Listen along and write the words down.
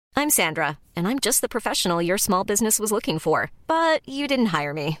I'm Sandra, and I'm just the professional your small business was looking for. But you didn't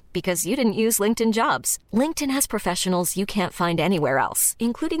hire me because you didn't use LinkedIn Jobs. LinkedIn has professionals you can't find anywhere else,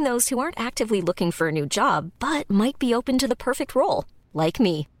 including those who aren't actively looking for a new job, but might be open to the perfect role, like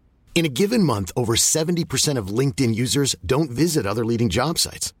me. In a given month, over 70% of LinkedIn users don't visit other leading job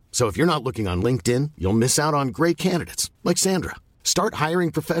sites. So if you're not looking on LinkedIn, you'll miss out on great candidates like Sandra. Start hiring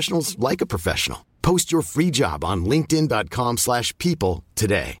professionals like a professional. Post your free job on linkedin.com/people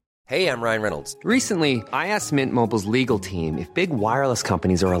today. Hey, I'm Ryan Reynolds. Recently, I asked Mint Mobile's legal team if big wireless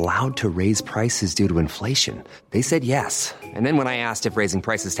companies are allowed to raise prices due to inflation. They said yes. And then when I asked if raising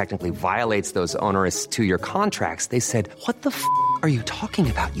prices technically violates those onerous 2-year contracts, they said, "What the f*** are you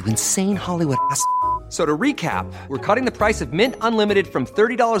talking about, you insane Hollywood ass?" So to recap, we're cutting the price of Mint Unlimited from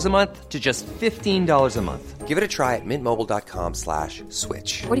 $30 a month to just $15 a month. Give it a try at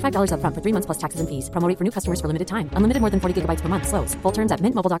mintmobile.com/switch. $45 up front for 3 months plus taxes and fees. Promo rate for new customers for limited time. Unlimited more than 40 gigabytes per month. Slows full terms at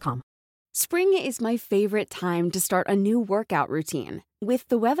mintmobile.com. Spring is my favorite time to start a new workout routine. With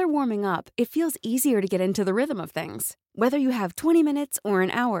the weather warming up, it feels easier to get into the rhythm of things. Whether you have 20 minutes or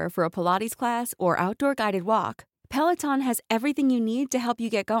an hour for a Pilates class or outdoor guided walk, Peloton has everything you need to help you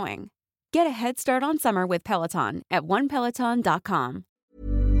get going. Get a head start on summer with Peloton at onepeloton.com.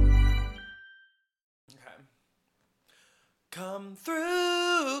 Okay. Come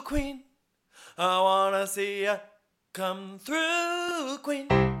through, Queen. I wanna see ya. Come through, Queen.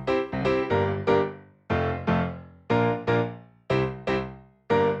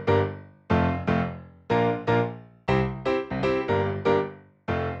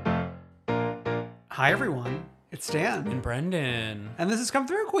 Hi, everyone. It's Dan. And Brendan. And this has Come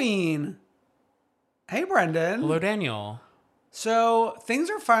Through, Queen. Hey, Brendan. Hello, Daniel. So things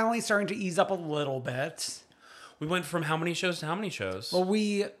are finally starting to ease up a little bit. We went from how many shows to how many shows? Well,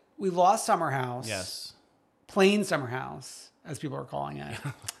 we lost Summer House. Yes. Plain Summer House, as people are calling it.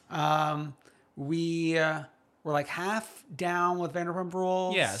 We were like half down with Vanderpump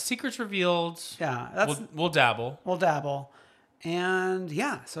Rules. Yeah, secrets revealed. Yeah, we'll dabble. We'll dabble. And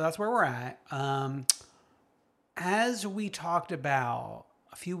yeah, so that's where we're at. As we talked about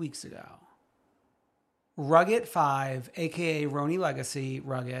a few weeks ago, Rugged 5, aka Roni Legacy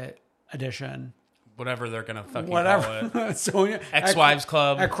Rugged Edition. Whatever they're going to fucking call it. Sonia, Ex-Wives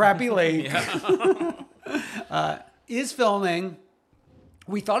Club. At Crappy Lake. Is filming.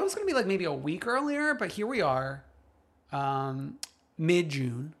 We thought it was going to be like maybe a week earlier, but here we are,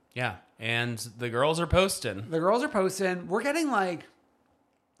 mid-June. Yeah, and the girls are posting. We're getting like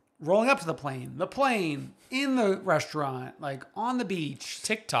rolling up to the plane, in the restaurant, like on the beach.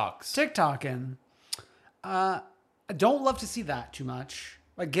 TikToking. I don't love to see that too much.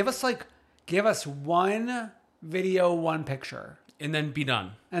 Like give us one video, one picture. And then be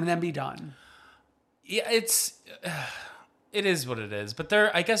done. Yeah, it is what it is. But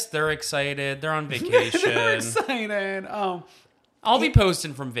I guess they're excited. They're on vacation. They're excited. I'll be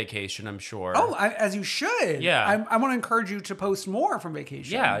posting from vacation, I'm sure. Oh, as you should. Yeah. I want to encourage you to post more from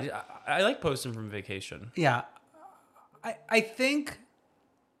vacation. Yeah, I like posting from vacation. Yeah. I think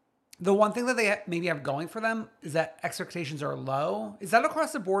the one thing that they maybe have going for them is that expectations are low. Is that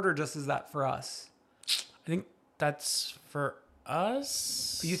across the board or just is that for us? I think that's for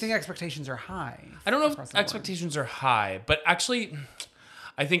us. But you think expectations are high? I don't know if expectations are high, but actually,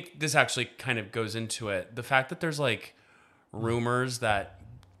 I think this actually kind of goes into it. The fact that there's like rumors that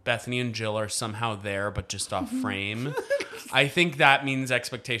Bethany and Jill are somehow there, but just off frame. I think that means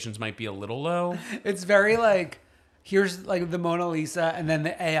expectations might be a little low. It's very like, here's like the Mona Lisa, and then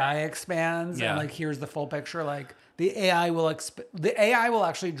the AI expands, and like here's the full picture. Like the AI will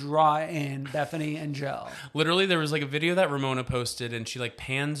actually draw in Bethany and Jill. Literally, there was like a video that Ramona posted, and she like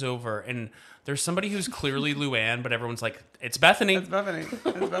pans over, and there's somebody who's clearly Luann, but everyone's like, it's Bethany. It's Bethany.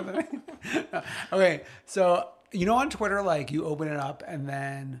 Okay, so you know on Twitter, like you open it up, and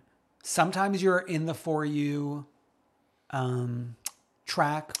then sometimes you're in the For You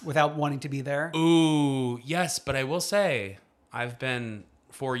track without wanting to be there. Ooh, yes, but I will say I've been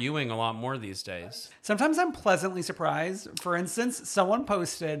For Youing a lot more these days. Sometimes I'm pleasantly surprised. For instance, someone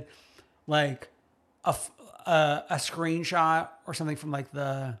posted like a screenshot or something from like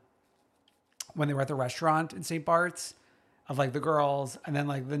when they were at the restaurant in St. Bart's of like the girls, and then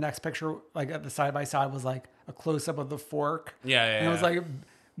like the next picture, like at the side by side, was like a close up of the fork. And it was like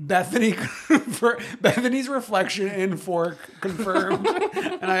Bethany's reflection in fork confirmed.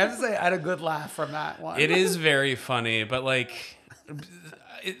 And I have to say, I had a good laugh from that one. It is very funny, but like,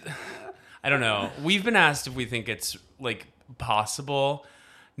 I don't know. We've been asked if we think it's like possible.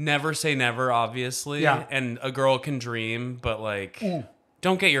 Never say never, obviously. Yeah. And a girl can dream, but like,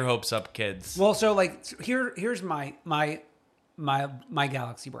 don't get your hopes up, kids. Well, so like here's my my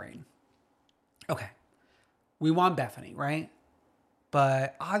galaxy brain. Okay. We want Bethany, right?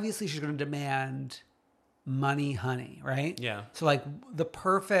 But obviously she's going to demand money, honey, right? Yeah. So like the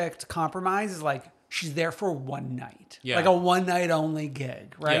perfect compromise is like she's there for one night. Yeah. Like a one night only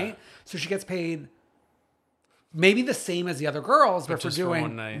gig, right? Yeah. So she gets paid maybe the same as the other girls, but for just for doing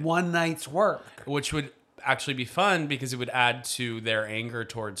one night. one night's work. Which would actually be fun because it would add to their anger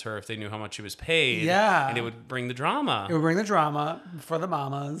towards her if they knew how much she was paid. Yeah. And it would bring the drama. It would bring the drama for the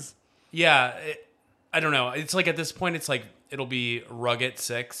mamas. Yeah. I don't know. It's like at this point, it's like it'll be Rugged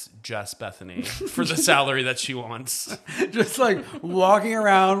 6, Jess Bethany for the salary that she wants. Just like walking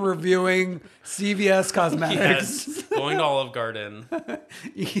around reviewing CVS cosmetics. Yes. Going to Olive Garden.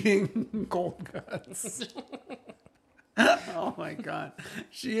 Eating cold cuts. Oh my God.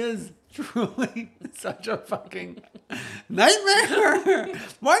 She is truly such a fucking nightmare.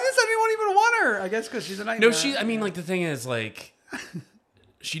 Why does anyone even want her? I guess because she's a nightmare. No, I mean, like, the thing is, like,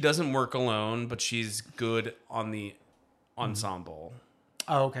 she doesn't work alone, but she's good on the ensemble.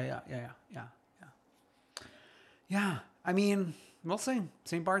 Oh, okay. Yeah. Yeah. I mean, we'll see.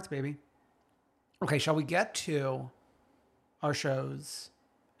 St. Bart's, baby. Okay, shall we get to our shows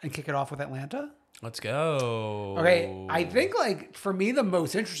and kick it off with Atlanta? Let's go. Okay, I think like for me the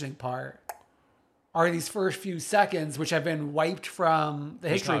most interesting part are these first few seconds, which have been wiped from the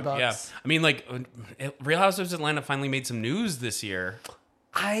history books. Yeah, I mean, like Real Housewives of Atlanta finally made some news this year.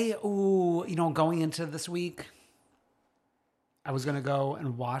 Going into this week, I was gonna go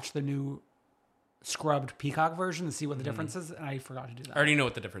and watch the new scrubbed Peacock version and see what the difference is, and I forgot to do that. I already know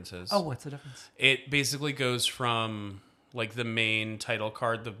what the difference is. Oh, what's the difference? It basically goes from like the main title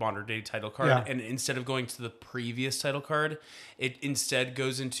card, the modern day title card, Yeah. and instead of going to the previous title card, it instead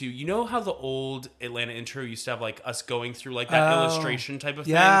goes into, you know how the old Atlanta intro used to have like us going through like that illustration type of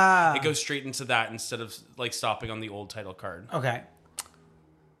yeah. thing? It goes straight into that instead of like stopping on the old title card. Okay.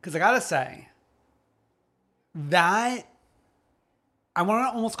 Because I gotta say, that I want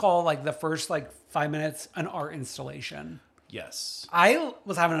to almost call like the first like 5 minutes an art installation. Yes. I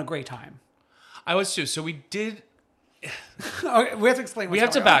was having a great time. I was too. So we did... Okay, we have to explain. We have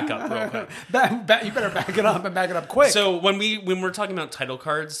to back up real quick. You better back it up and back it up quick. So when we're talking about title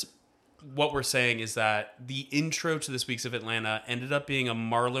cards, what we're saying is that the intro to this week's of Atlanta ended up being a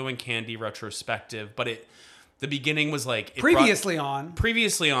Marlo and Candy retrospective, but the beginning was like previously on,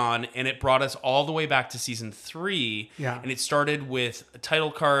 and it brought us all the way back to season 3. Yeah, and it started with a title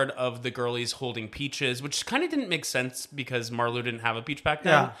card of the girlies holding peaches, which kind of didn't make sense because Marlo didn't have a peach back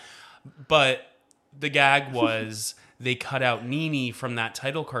then. Yeah. But the gag was they cut out Nene from that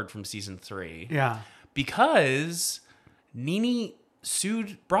title card from season 3. Yeah. Because Nene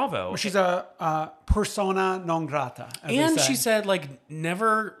sued Bravo. Well, she's a persona non grata. And she said, like,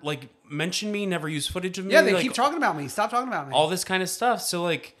 never, like, mention me, never use footage of me. Yeah, they like, keep talking about me. Stop talking about me. All this kind of stuff. So,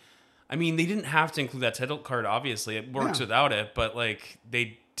 like, I mean, they didn't have to include that title card, obviously. It works without it. But, like,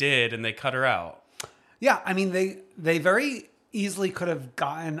 they did, and they cut her out. Yeah, I mean, they very easily could have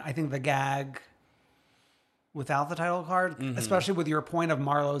gotten, I think, the gag without the title card, especially with your point of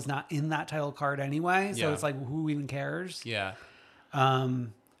Marlo's not in that title card anyway. So it's like, who even cares? Yeah.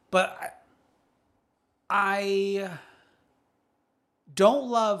 But I don't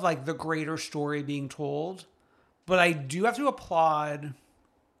love like the greater story being told, but I do have to applaud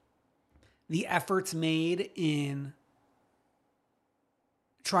the efforts made in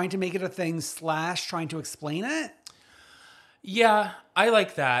trying to make it a thing / trying to explain it. Yeah, I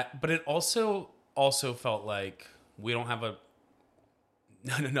like that, but it also felt like we don't have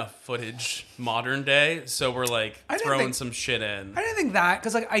not enough footage modern day, so we're like throwing some shit in. I didn't think that,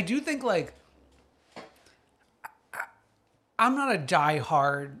 because like I do think like I'm not a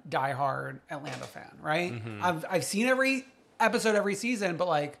diehard Atlanta fan, right? I've seen every episode every season, but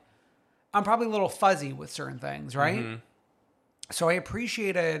like I'm probably a little fuzzy with certain things, right? So I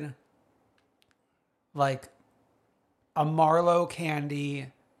appreciated like a Marlo Candy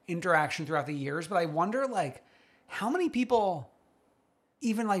interaction throughout the years, but I wonder like how many people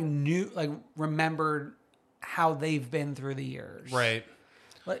even like remembered how they've been through the years. Right.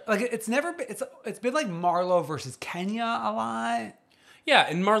 Like it's never been, it's been like Marlo versus Kenya a lot. Yeah,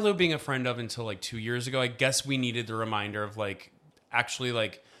 and Marlo being a friend of until like 2 years ago, I guess we needed the reminder of like actually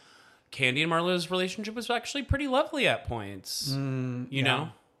like Candy and Marlo's relationship was actually pretty lovely at points. You know?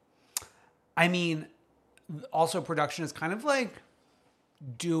 I mean, also production is kind of like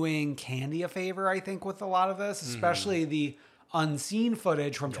doing Candy a favor, I think, with a lot of this, especially the unseen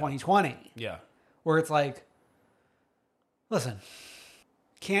footage from 2020. Yeah. Where it's like, listen,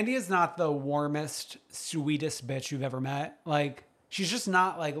 Candy is not the warmest, sweetest bitch you've ever met. Like, she's just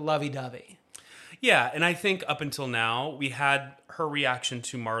not like lovey-dovey. Yeah, and I think up until now, we had her reaction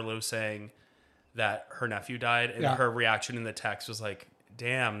to Marlo saying that her nephew died, and Yeah. her reaction in the text was like,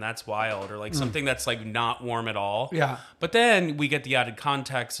 damn, that's wild, or like something that's like not warm at all. Yeah. But then we get the added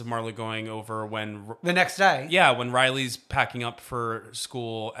context of Marlo going over when... The next day. Yeah, when Riley's packing up for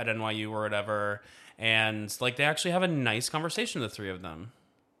school at NYU or whatever, and like they actually have a nice conversation, the three of them.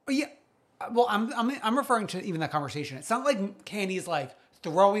 Yeah. Well, I'm referring to even that conversation. It's not like Candy's like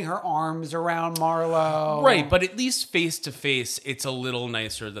throwing her arms around Marlo. Right, but at least face to face, it's a little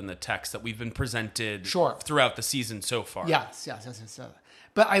nicer than the text that we've been presented throughout the season so far. Yes.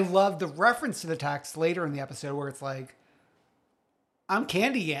 But I love the reference to the text later in the episode where it's like, I'm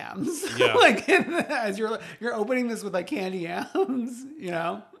Candy Yams. Yeah. Like, as you're opening this with like Candy Yams, you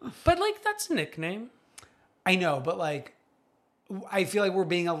know? But like, that's a nickname. I know, but like, I feel like we're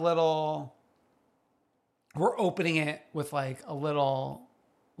opening it with like a little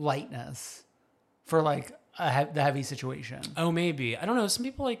lightness for like the heavy situation. Oh, maybe. I don't know. Some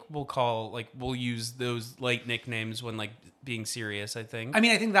people like will use those light nicknames when like being serious, I think. I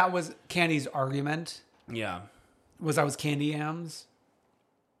mean, I think that was Candy's argument. Yeah. I was Candy Yams.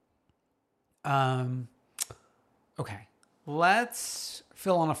 Okay. Let's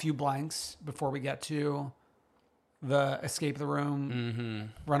fill in a few blanks before we get to the escape the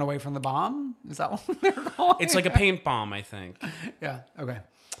room, run away from the bomb. Is that what they're calling It's like a paint bomb, I think. Yeah. Okay.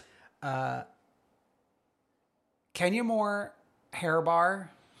 Kenya Moore hair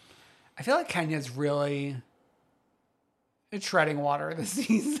bar. I feel like Kenya's really treading water this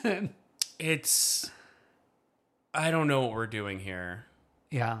season. I don't know what we're doing here.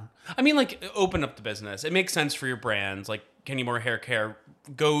 Yeah. I mean, like, open up the business. It makes sense for your brands. Like, Kenya Moore Hair Care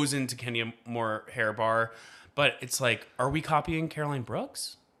goes into Kenya Moore Hair Bar. But it's like, are we copying Caroline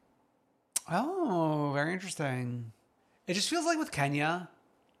Brooks? Oh, very interesting. It just feels like with Kenya,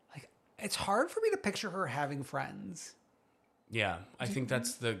 like it's hard for me to picture her having friends. Yeah, I think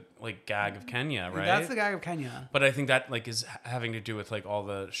that's the like gag of Kenya, right? That's the gag of Kenya. But I think that like is having to do with like all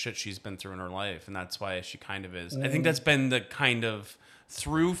the shit she's been through in her life, and that's why she kind of is. I think that's been the kind of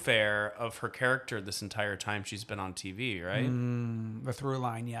throughfare of her character this entire time she's been on TV, right? The through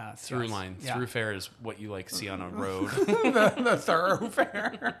line, yes. Through line. Yeah. Throughfare is what you like see on a road. the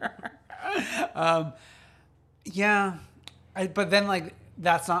thoroughfare. Yeah. But then like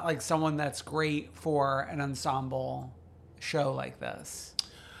that's not like someone that's great for an ensemble show like this.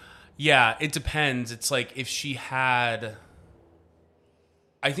 Yeah, it depends. It's like if she had...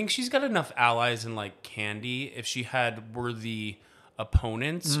 I think she's got enough allies in like Candy if she had worthy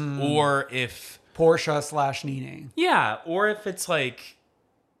opponents, or if Portia / Nene. Yeah, or if it's like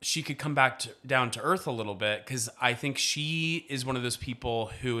she could come back down to earth a little bit, because I think she is one of those people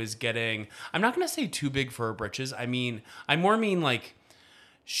who is getting, I'm not going to say too big for her britches. I more mean like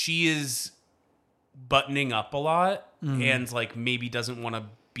she is buttoning up a lot and like maybe doesn't want to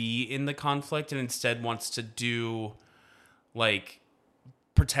be in the conflict and instead wants to do like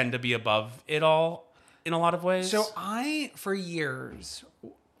pretend to be above it all in a lot of ways. So I, for years,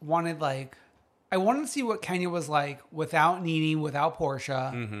 wanted to see what Kenya was like without Nene, without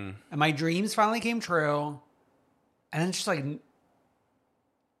Portia. And my dreams finally came true. And then just like,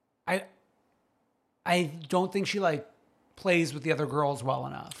 I don't think she like plays with the other girls well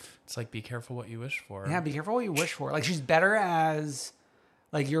enough. It's like, be careful what you wish for. Yeah, be careful what you wish for. Like she's better as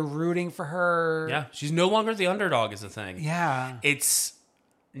like you're rooting for her. Yeah, she's no longer the underdog is the thing. Yeah. It's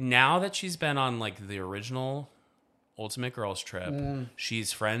now that she's been on like the original Ultimate Girls Trip,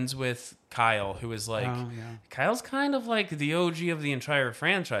 she's friends with Kyle, who is like, Kyle's kind of like the OG of the entire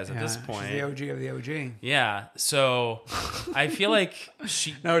franchise at this point. She's the OG of the OG. Yeah, so I feel like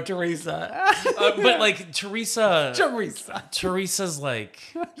she... No, Teresa. But like Teresa's like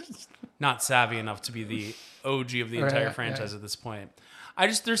not savvy enough to be the OG of the entire franchise at this point.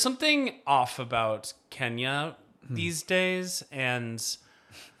 There's something off about Kenya these days, and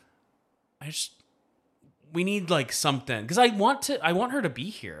we need like something, because I want her to be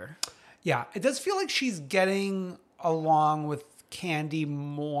here. Yeah, it does feel like she's getting along with Candy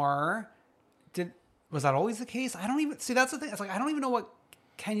more. Was that always the case? I don't even see. That's the thing. It's like I don't even know what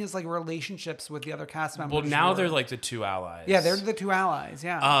Kenya's like relationships with the other cast members. Well, now they're like the two allies. Yeah, they're the two allies.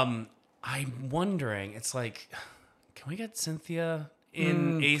 Yeah. I'm wondering. It's like, can we get Cynthia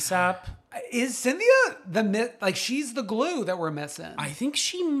in ASAP? Is Cynthia like she's the glue that we're missing? I think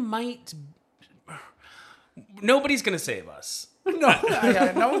she might. Nobody's gonna save us. No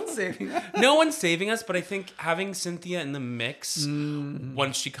one's saving us. No one's saving us, but I think having Cynthia in the mix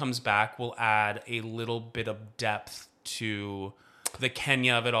once she comes back will add a little bit of depth to the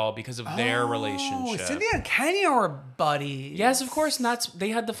Kenya of it all because of their relationship. Cynthia and Kenya were buddies. Yes, of course. And they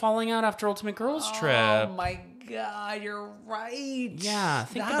had the falling out after Ultimate Girls Trip. Oh my God, you're right. Yeah,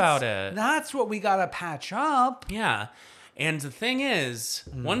 think about it. That's what we gotta patch up. Yeah. And the thing is,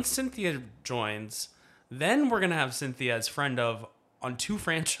 once Cynthia joins, then we're gonna have Cynthia as friend of on 2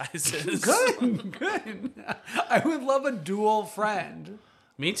 franchises. Good. I would love a dual friend.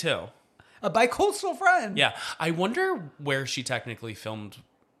 Me too. A bi-coastal friend. Yeah. I wonder where she technically filmed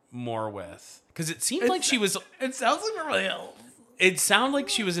more with. Because it seemed like she was... It sounds like Beverly Hills. It sounded like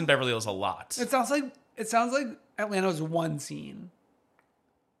she was in Beverly Hills a lot. It sounds like Atlanta was one scene.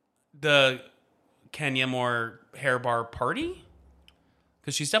 The Kenya Moore hair bar party?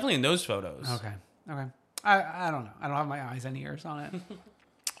 Because she's definitely in those photos. Okay. I don't know. I don't have my eyes and ears on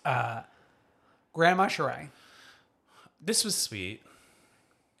it. Grandma Sheree. This was sweet.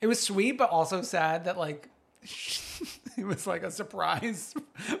 It was sweet, but also sad that like it was like a surprise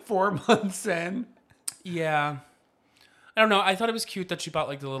 4 months in. Yeah. I don't know. I thought it was cute that she bought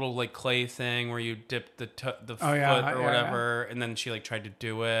like the little like clay thing where you dip the foot or whatever, and then she like tried to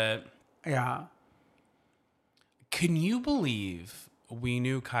do it. Yeah. Can you believe we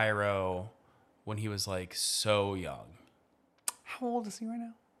knew Cairo when he was like so young? How old is he right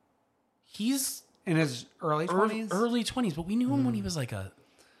now? He's in his early 20s. Early 20s, but we knew him when he was like a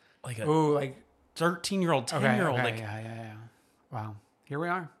 13-year-old, 10-year-old. Okay, like yeah. Wow. Here we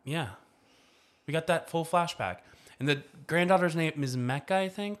are. Yeah. We got that full flashback. And the granddaughter's name is Mecca, I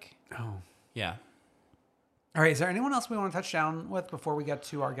think. Oh. Yeah. All right. Is there anyone else we want to touch down with before we get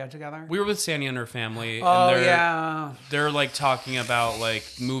to our get together? We were with Sandy and her family. Oh, and yeah. They're like talking about like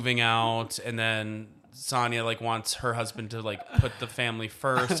moving out, and then Sonia like wants her husband to like put the family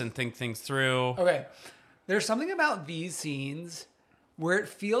first and think things through. Okay. There's something about these scenes where it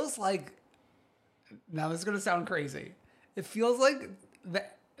feels like, now this is going to sound crazy. It feels like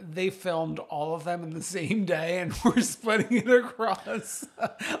they filmed all of them in the same day and we're splitting it across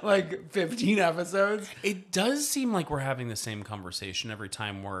like 15 episodes. It does seem like we're having the same conversation every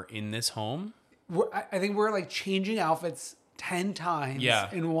time we're in this home. I think we're like changing outfits 10 times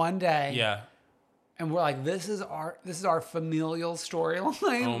in one day. Yeah. And we're like, this is our familial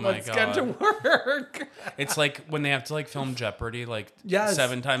storyline. Oh my Let's God. get to work. It's like when they have to like film Jeopardy like Yes.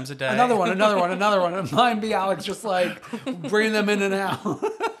 7 times a day. Another one. And mine be Alex just like bringing them in and out.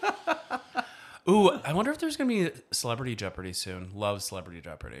 Ooh, I wonder if there's going to be Celebrity Jeopardy soon. Love Celebrity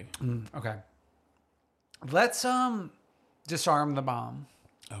Jeopardy. Okay. Let's disarm the bomb.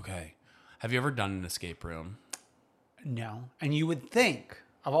 Okay. Have you ever done an escape room? No. And you would think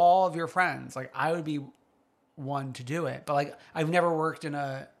of all of your friends, like I would be one to do it. But like I've never worked in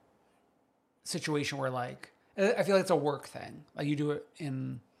a situation where like I feel like it's a work thing. Like you do it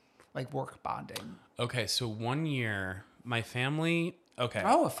in like work bonding. Okay, so one year, my family... Okay.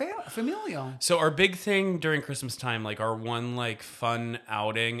 Oh, familial. So our big thing during Christmas time, like our one like fun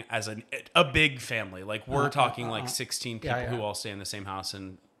outing as a big family, like we're talking like 16 people who all stay in the same house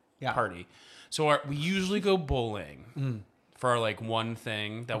and party. So we usually go bowling for our like one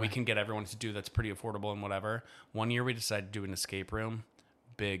thing that we can get everyone to do that's pretty affordable and whatever. One year we decided to do an escape room.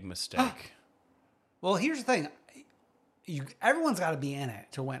 Big mistake. Well, here's the thing. Everyone's got to be in it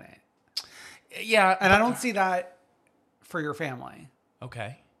to win it. Yeah. And I don't see that for your family.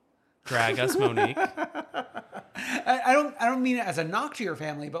 Okay. Drag us, Monique. I don't mean it as a knock to your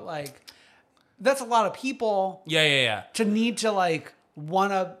family, but like that's a lot of people. Yeah. To need to like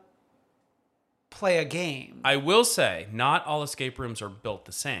want to play a game. I will say, not all escape rooms are built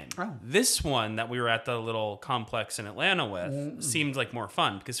the same. Oh. This one that we were at the little complex in Atlanta with seemed like more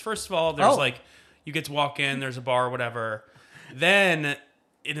fun because first of all, there's like you get to walk in, there's a bar, whatever. Then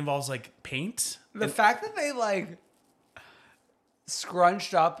it involves like paint. The fact that they like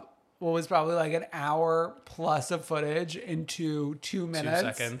scrunched up what was probably like an hour plus of footage into 2 minutes. 2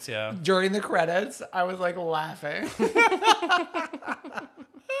 seconds, yeah. During the credits, I was like laughing.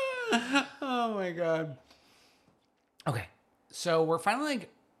 Oh my God. Okay. So we're finally like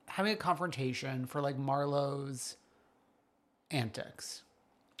having a confrontation for like Marlo's antics.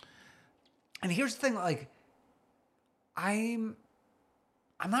 And here's the thing, like, I'm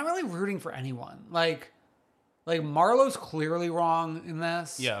not really rooting for anyone. Like Marlo's clearly wrong in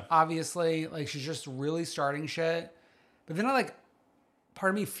this. Yeah. Obviously. Like she's just really starting shit. But then part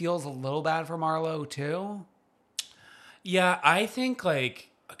of me feels a little bad for Marlo too. Yeah, I think like,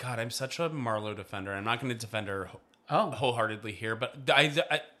 God, I'm such a Marlo defender. I'm not going to defend her wholeheartedly here, but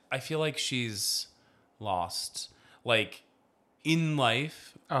I feel like she's lost. Like in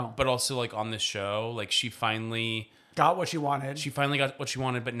life, but also like on this show, like she finally got what she wanted. She finally got what she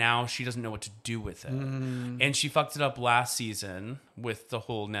wanted, but now she doesn't know what to do with it. And she fucked it up last season with the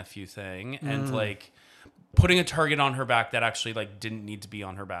whole nephew thing and like putting a target on her back that actually like didn't need to be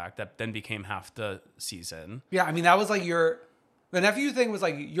on her back. That then became half the season. Yeah, I mean that was like the nephew thing was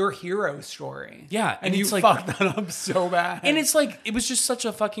like your hero story. Yeah, and you it's like, fucked that up so bad. And it's like it was just such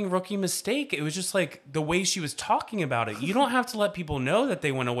a fucking rookie mistake. It was just like the way she was talking about it. You don't have to let people know that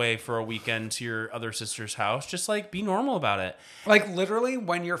they went away for a weekend to your other sister's house. Just like be normal about it. Like literally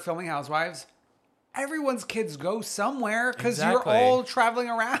when you're filming Housewives, everyone's kids go somewhere because Exactly. you're all traveling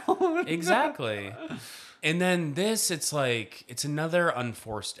around. Exactly. And then this, it's like, it's another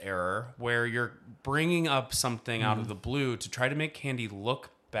unforced error where you're bringing up something out of the blue to try to make Candy look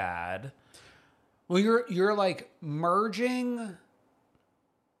bad. Well, you're like merging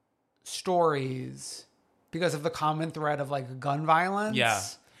stories because of the common thread of like gun violence. Yeah.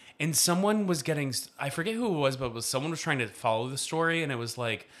 And someone was getting, I forget who it was, but someone was trying to follow the story. And it was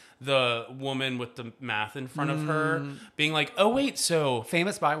like the woman with the math in front of her being like, oh, wait, so.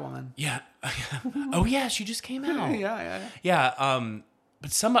 Famous Spy Woman. Yeah. Oh, yeah, she just came out. Yeah. Yeah,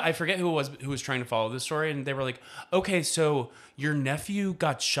 but somebody, I forget who it was who was trying to follow the story, and they were like, okay, so your nephew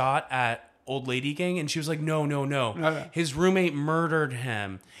got shot at Old Lady Gang, and she was like, no. Okay. His roommate murdered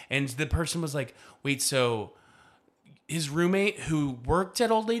him. And the person was like, wait, so his roommate who worked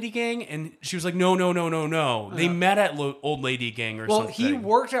at Old Lady Gang? And she was like, no. They met at Old Lady Gang or something. Well, he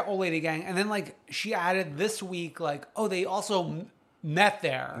worked at Old Lady Gang, and then like she added this week, like, oh, they also met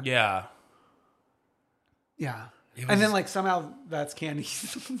there. Yeah. Yeah. It And then was- like somehow that's Candy's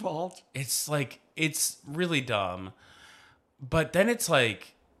fault. It's like, it's really dumb. But then it's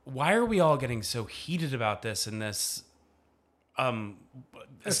like, why are we all getting so heated about this in this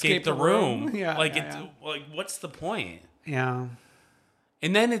escape the room? Yeah, like yeah. like what's the point? Yeah.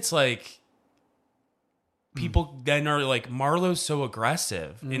 And then it's like people then are like, Marlo's so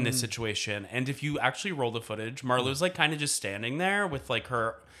aggressive in this situation. And if you actually roll the footage, Marlo's like kind of just standing there with like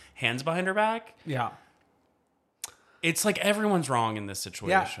her hands behind her back. Yeah. It's like everyone's wrong in this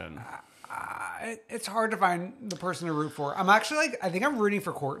situation. It's hard to find the person to root for. I'm actually like, I think I'm rooting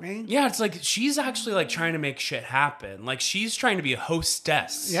for Courtney. Yeah, it's like she's actually like trying to make shit happen. Like she's trying to be a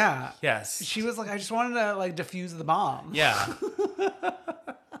hostess. Yeah. Yes. She was like, I just wanted to like defuse the bomb. Yeah.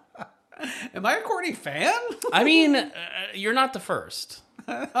 Am I a Courtney fan? I mean, you're not the first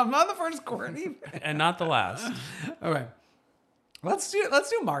I'm not the first Courtney fan. and not the last. Okay. Let's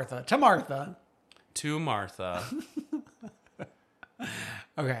do Martha. To Martha. To Martha.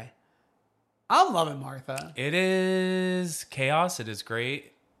 Okay. I'm loving Martha. It is chaos. It is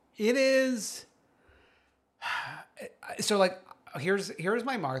great. It is. So like, here's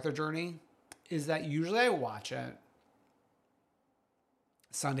my Martha journey. Is that usually I watch it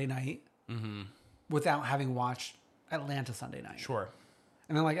Sunday night without having watched Atlanta Sunday night. Sure.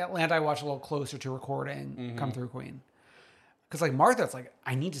 And then like Atlanta, I watch a little closer to recording Come Through Queen. Because like Martha, it's like,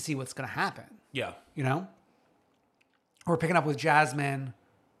 I need to see what's going to happen. Yeah. You know? We're picking up with Jasmine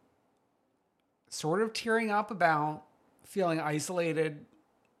sort of tearing up about feeling isolated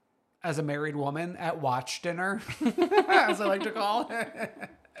as a married woman at watch dinner, as I like to call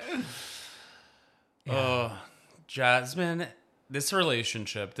it. Jasmine, this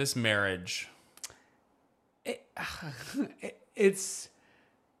relationship, this marriage. It's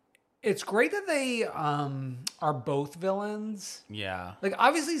great that they are both villains. Yeah. Like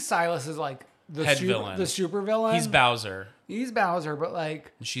obviously Silas is like the Head villain. the super villain. He's Bowser. He's Bowser, but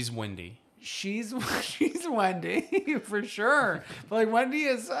like She's Wendy. she's Wendy for sure. But like Wendy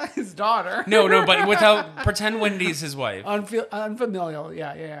is his daughter. No, but without pretend Wendy's his wife. Unfamilial.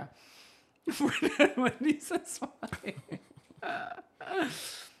 Yeah. Wendy's his wife.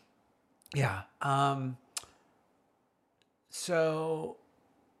 Yeah. So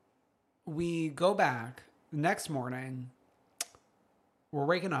we go back next morning. We're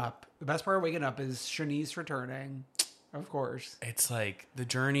waking up. The best part of waking up is Shanice returning, of course. It's like the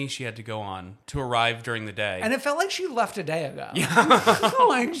journey she had to go on to arrive during the day. And it felt like she left a day ago. Yeah.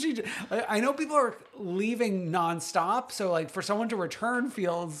 Like I know people are leaving nonstop, so like for someone to return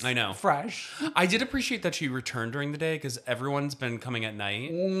feels I know. fresh. I did appreciate that she returned during the day because everyone's been coming at night.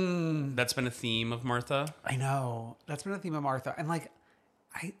 That's been a theme of Martha. I know. That's been a theme of Martha. And like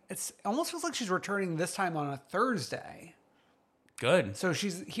it almost feels like she's returning this time on a Thursday. Good. So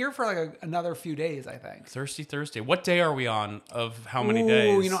she's here for like another few days, I think. Thirsty Thursday. What day are we on of how many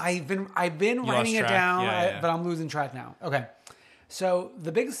days? You know, I've been writing it track? down, Yeah. but I'm losing track now. Okay. So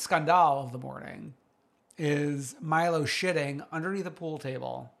the big scandal of the morning is Milo shitting underneath a pool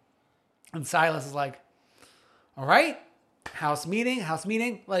table. And Silas is like, all right, house meeting.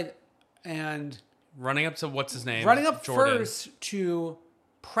 Like, and Running up to what's his name? Running up Jordan. first to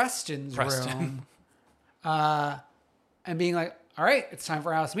Preston's room, and being like, "All right, it's time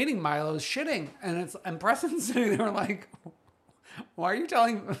for a house meeting. Milo's shitting," and Preston's sitting there like, "Why are you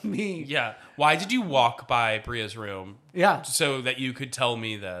telling me?" Yeah. Why did you walk by Bria's room? Yeah. So that you could tell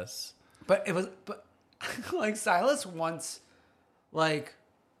me this. But like Silas wants, like,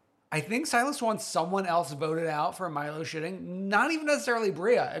 I think Silas wants someone else voted out for Milo shitting. Not even necessarily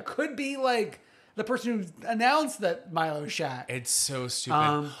Bria. It could be like the person who announced that Milo shat. It's so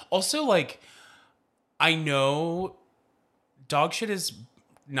stupid. Also, like, I know dog shit is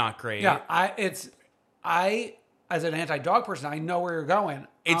not great. Yeah, I as an anti-dog person, I know where you're going.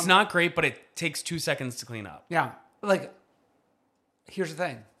 It's not great, but it takes 2 seconds to clean up. Yeah, like, here's the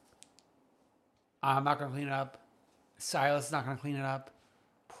thing. I'm not going to clean it up. Silas is not going to clean it up.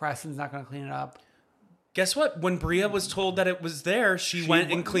 Preston's not going to clean it up. Guess what? When Bria was told that it was there, she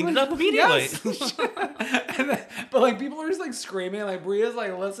went and cleaned it up immediately. Yes. But like people are just like screaming, like Bria's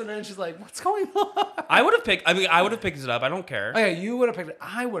like listening, and she's like, "What's going on?" I would have picked it up. I don't care. Oh, yeah, you would have picked it.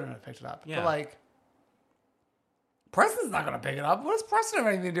 I wouldn't have picked it up. Yeah. But like, Preston's not going to pick it up. What does Preston have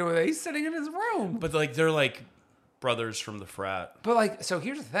anything to do with it? He's sitting in his room. But like they're like brothers from the frat. But like, so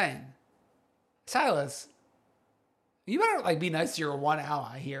here's the thing, Silas, you better like be nice to your one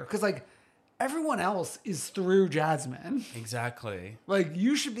ally here, because like everyone else is through Jasmine. Exactly. Like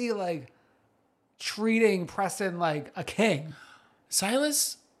you should be like treating Preston like a king.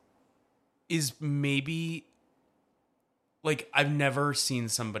 Silas is maybe like I've never seen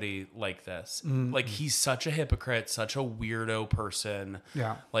somebody like this. Like he's such a hypocrite, such a weirdo person.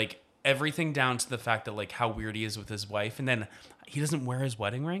 Yeah. Like everything down to the fact that like how weird he is with his wife, and then he doesn't wear his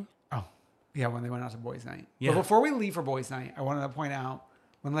wedding ring. Oh, yeah, when they went out to boys' night. Yeah. But before we leave for boys' night, I wanted to point out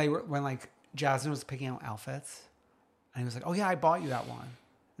when like Jasmine was picking out outfits, and he was like, "Oh yeah, I bought you that one,"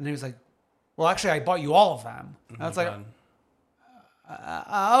 and he was like, "Well, actually, I bought you all of them." And I was like,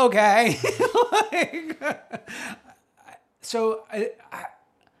 "Okay." Like, so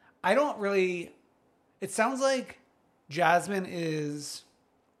I don't really. It sounds like Jasmine is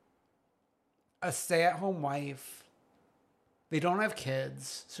a stay-at-home wife. They don't have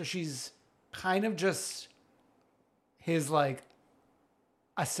kids, so she's kind of just his like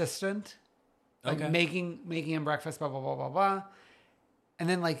assistant, like making him breakfast, blah blah blah blah blah, and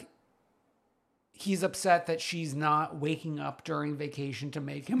then like he's upset that she's not waking up during vacation to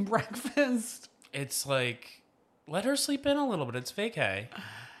make him breakfast. It's like let her sleep in a little bit. It's vacay.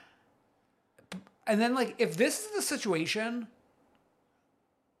 And then like if this is the situation,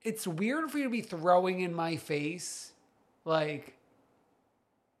 it's weird for you to be throwing in my face like,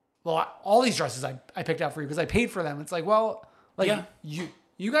 well, all these dresses I picked out for you because I paid for them. It's like, well, like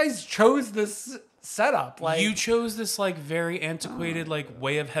you guys chose this setup. Like You chose this like very antiquated like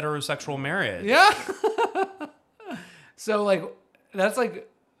way of heterosexual marriage. Yeah. So like that's like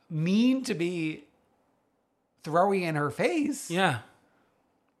mean to be throwing in her face. Yeah.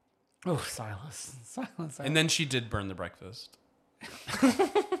 Oh, Silas. And then she did burn the breakfast.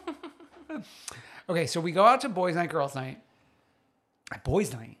 Okay, so we go out to boys' night, girls' night. At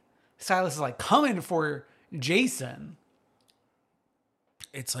boys' night, Silas is like coming for Jason.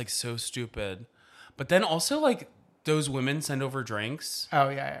 It's like so stupid. But then also like those women send over drinks. Oh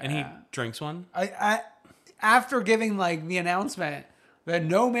yeah. And he drinks one. I after giving like the announcement that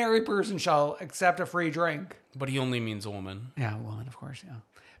no married person shall accept a free drink. But he only means a woman. Yeah, woman, of course, yeah.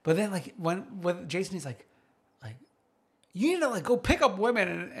 But then like with Jason, he's like you need to like go pick up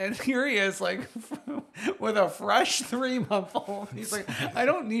women, and here he is like with a fresh 3-month-old. He's like, I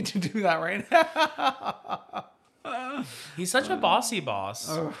don't need to do that right now. He's such a bossy boss.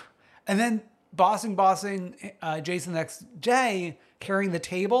 And then bossing Jason the next day, carrying the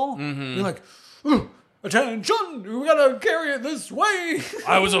table. Being like, attention, we gotta carry it this way.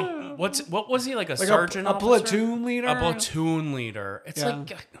 I was what was he like a sergeant? A platoon leader? A platoon leader. It's Yeah.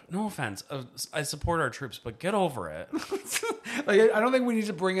 like, no offense, I support our troops, but get over it. Like, I don't think we need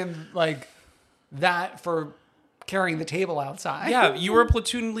to bring in like that for carrying the table outside. Yeah, you were a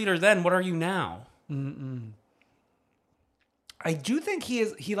platoon leader then. What are you now? I do think he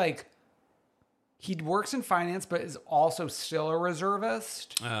works in finance, but is also still a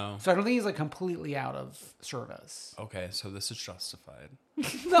reservist. Oh. So I don't think he's like completely out of service. Okay, so this is justified.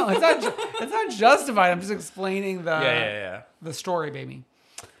 No, it's not justified. I'm just explaining the story, baby.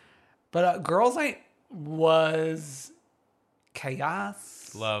 But girls' night was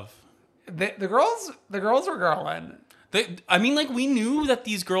chaos. Love. The girls were girling. I mean, like, we knew that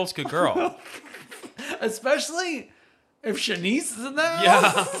these girls could girl. Especially if Shanice is in there.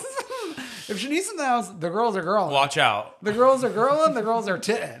 Yeah. If Shanice in the house, the girls are girling. Watch out. The girls are girling, the girls are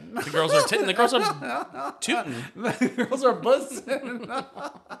titting. The girls are titting, the girls are tooting. The girls are bussing.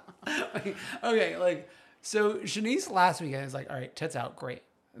 Okay, like, so Shanice last weekend is like, all right, tits out, great.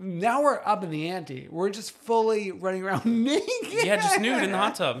 Now we're up in the ante. We're just fully running around naked. Yeah, just nude in the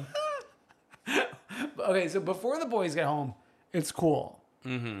hot tub. Okay, so before the boys get home, it's cool.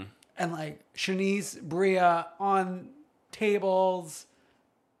 Mm-hmm. And like Shanice, Bria on tables,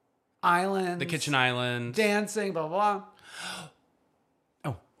 islands, The kitchen island. dancing, blah, blah, blah.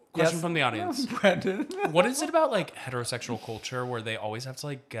 Oh, Question yes. from the audience. Brendan. What is it about like heterosexual culture where they always have to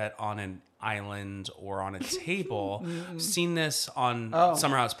like get on an island or on a table? Seen this on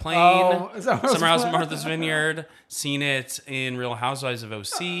Summer House Plain, Summer House Martha's Vineyard. Seen it in Real Housewives of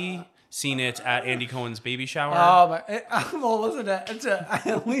OC. Seen it at Andy Cohen's baby shower. Oh my! Well, listen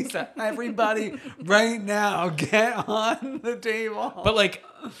to Lisa. Everybody, right now, get on the table. But like,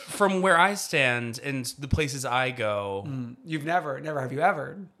 from where I stand and the places I go, You've never have you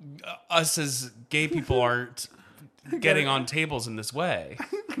ever? us as gay people aren't getting on tables in this way.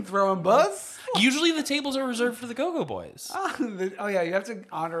 Throwing buzz? Usually the tables are reserved for the Go-Go Boys. Oh yeah, you have to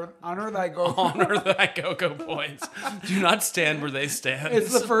honor that go. Honor the Go-Go Boys. Do not stand where they stand.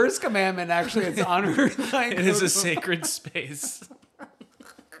 It's the first commandment. Actually, it's honor thy It is a sacred space.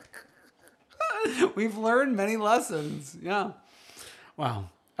 We've learned many lessons. Yeah. Wow.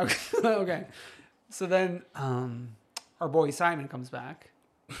 Okay. Okay. So then, our boy Simon comes back,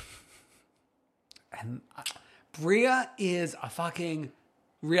 and Bria is a fucking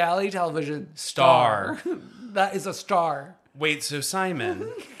reality television star. That is a star. Wait, so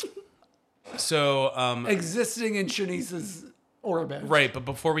Simon. So, Existing in Shanice's orbit. right, but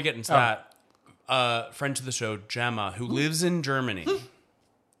before we get into that, friend to the show, Gemma, who lives in Germany,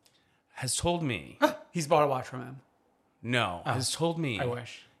 has told me, He's bought a watch from him. has told me I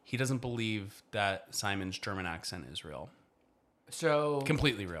wish. he doesn't believe that Simon's German accent is real. So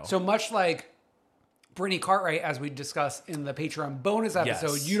Completely real. So much like Brittany Cartwright, as we discussed in the Patreon bonus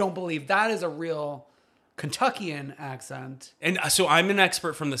episode, Yes. you don't believe that is a real Kentuckian accent. And so I'm an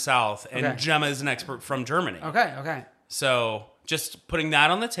expert from the South, and Okay. Gemma is an expert from Germany. Okay. So just putting that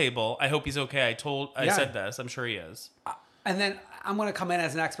on the table. I hope he's okay. I Yeah. said this. I'm sure he is. And then I'm going to come in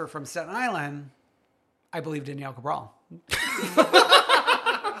as an expert from Staten Island. I believe Danielle Cabral.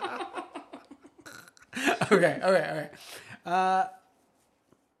 Okay.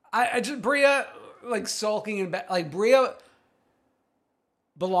 I just, Bria, like sulking in bed, like Bria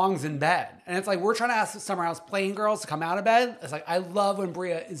belongs in bed. And it's like, we're trying to ask Summer House Plain girls to come out of bed. It's like, I love when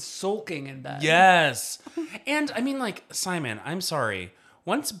Bria is sulking in bed. Yes. And I mean, like, Simon, I'm sorry.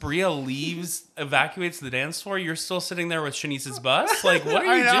 Once Bria evacuates the dance floor, you're still sitting there with Shanice's bus? Like, what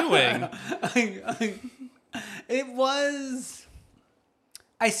are you doing? It was.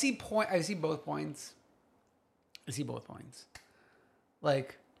 I see both points.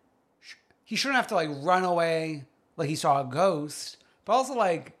 Like, he shouldn't have to like run away like he saw a ghost, but also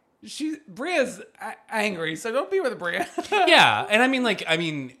like Bria's angry, so don't be with Bria. Yeah. And I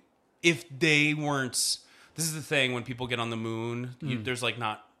mean, if they weren't, this is the thing when people get on the moon, there's like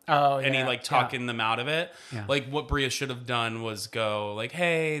not any like talking them out of it. Yeah. Like what Bria should have done was go like,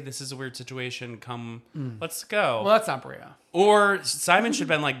 hey, this is a weird situation. Come, let's go. Well, that's not Bria. Or Simon should have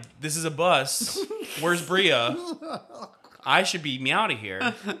been like, this is a bus. Where's Bria? I should be me out of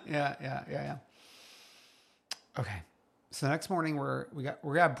here. Yeah. Okay. So the next morning we got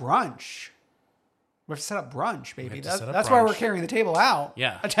brunch. We have to set up brunch, baby. have to set up That's why brunch. we're carrying the table out.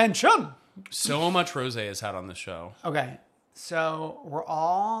 Yeah. Attention. So much rosé is had on this show. Okay. So we're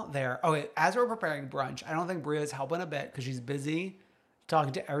all there. Okay, as we're preparing brunch, I don't think Bria's helping a bit because she's busy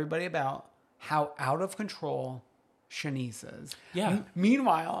talking to everybody about how out of control Shanice is. Yeah.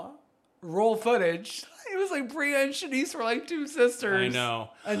 Meanwhile, roll footage. It was like Bria and Shanice were like two sisters. I know.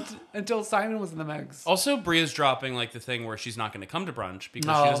 Until Simon was in the mix. Also, Bria's dropping like the thing where she's not going to come to brunch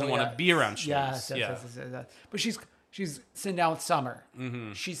because she doesn't want to be around Shanice. Yes. But she's sitting down with Summer.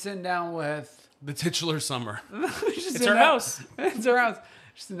 Mm-hmm. She's sitting down with The titular Summer. it's her house. It's her house.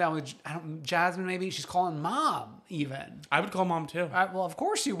 She's sitting down with Jasmine. Maybe she's calling Mom. Even. I would call Mom too. Well, of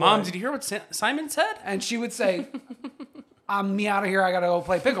course you would. Mom, did you hear what Simon said? And she would say, "I'm me out of here. I gotta go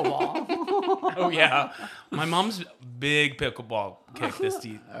play pickleball." Oh yeah, my mom's big pickleball kick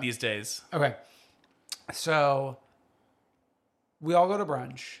these days. Okay, so we all go to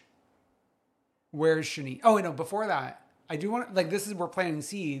brunch. Where's Shanice? Oh wait, no. Before that, I do want we're planting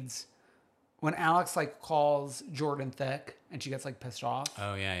seeds. When Alex like calls Jordan thick and she gets like pissed off.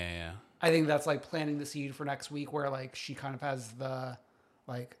 Oh yeah. I think that's like planting the seed for next week, where like she kind of has the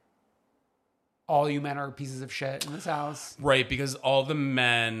like, all you men are pieces of shit in this house. Right, because all the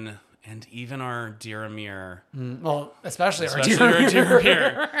men and even our dear Amir, Well, especially our especially dear our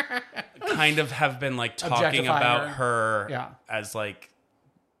dear Amir, kind of have been like talking Objectifying about her. her Yeah. as like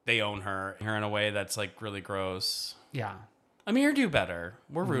they own her in a way that's like really gross. Yeah. Amir, do better.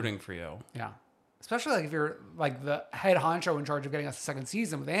 We're rooting for you. Yeah. Especially like if you're like the head honcho in charge of getting us a second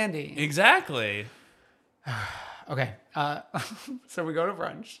season with Andy. Exactly. Okay. So we go to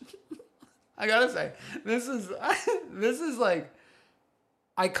brunch. I gotta say, this is like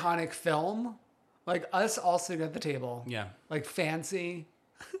iconic film. Like us all sitting at the table. Yeah. Like fancy.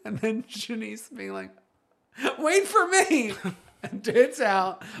 And then Shanice being like, wait for me. And tits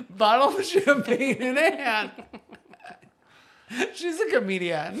out, bottle of champagne in hand. She's a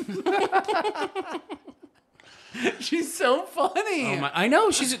comedian. She's so funny. Oh my, I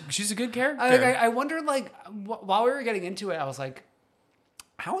know she's a good character. I wondered, like, while we were getting into it, I was like,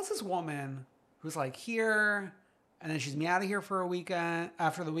 how is this woman who's like here, and then she's me out of here for a weekend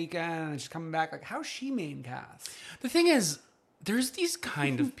after the weekend, and she's coming back? Like, how's she main cast? The thing is, there's these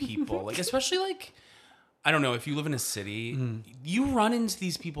kind of people, like especially like, I don't know, if you live in a city, you run into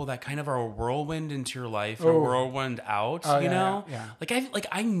these people that kind of are a whirlwind into your life, or a whirlwind out, you know? Yeah. Like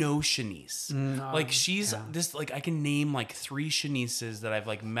I know Shanice. Like she's this, like I can name like 3 Shanices that I've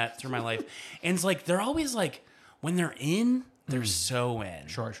like met through my life. And it's like, they're always like, when they're in, they're so in.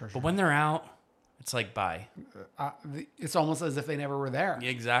 Sure. But when they're out, it's like, bye. It's almost as if they never were there.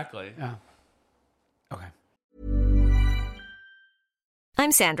 Exactly. Yeah. Okay.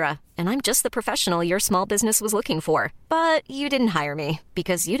 I'm Sandra, and I'm just the professional your small business was looking for. But you didn't hire me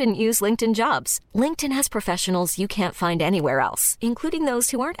because you didn't use LinkedIn Jobs. LinkedIn has professionals you can't find anywhere else, including those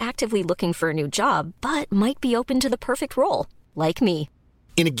who aren't actively looking for a new job, but might be open to the perfect role, like me.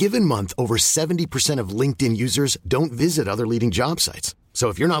 In a given month, over 70% of LinkedIn users don't visit other leading job sites. So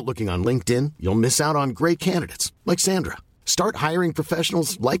if you're not looking on LinkedIn, you'll miss out on great candidates like Sandra. Start hiring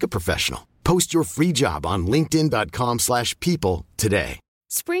professionals like a professional. Post your free job on linkedin.com/people today.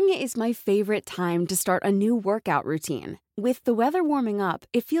 Spring is my favorite time to start a new workout routine. With the weather warming up,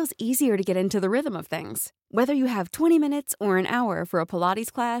 it feels easier to get into the rhythm of things. Whether you have 20 minutes or an hour for a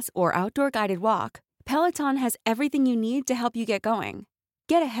Pilates class or outdoor guided walk, Peloton has everything you need to help you get going.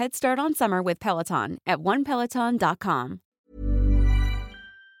 Get a head start on summer with Peloton at onepeloton.com.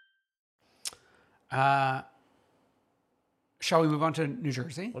 Shall we move on to New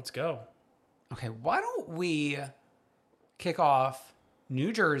Jersey? Let's go. Okay, why don't we kick off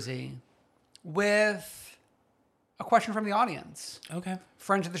New Jersey with a question from the audience. Okay.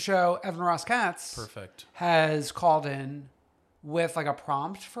 Friend of the show, Evan Ross Katz, Perfect. has called in with like a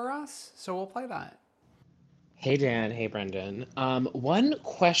prompt for us. So we'll play that. Hey Dan, hey Brendan. One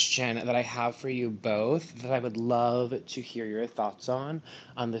question that I have for you both that I would love to hear your thoughts on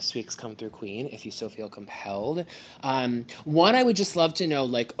this week's Come Through Queen, if you so feel compelled. One, I would just love to know,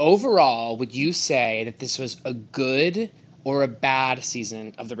 like, overall, would you say that this was a good or a bad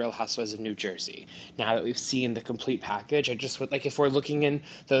season of The Real Housewives of New Jersey? Now that we've seen the complete package, I just would, like, if we're looking in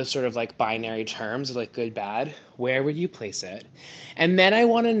those sort of like binary terms of like good, bad, where would you place it? And then I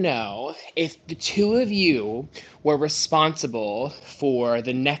want to know if the two of you were responsible for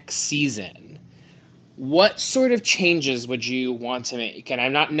the next season, what sort of changes would you want to make? And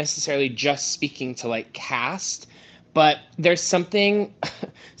I'm not necessarily just speaking to like cast, but there's something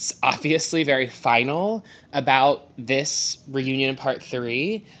obviously very final about this reunion part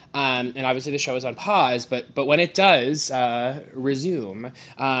 3. And obviously the show is on pause, but when it does resume,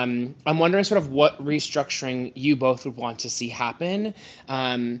 I'm wondering sort of what restructuring you both would want to see happen.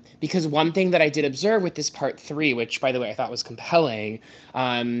 Because one thing that I did observe with this part 3, which by the way I thought was compelling,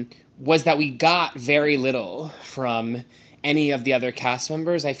 was that we got very little from any of the other cast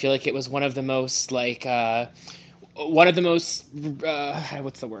members. I feel like it was one of the most like what's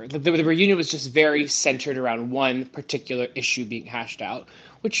the word? The reunion was just very centered around one particular issue being hashed out,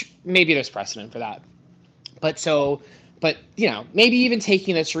 which maybe there's precedent for that. But you know, maybe even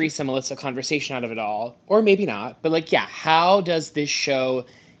taking the Teresa Melissa conversation out of it all, or maybe not. But like, yeah, how does this show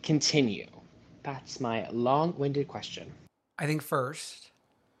continue? That's my long-winded question. I think first,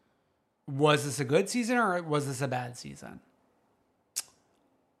 was this a good season or was this a bad season?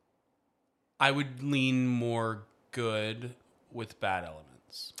 I would lean more good with bad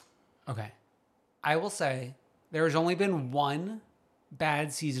elements. Okay. I will say there has only been one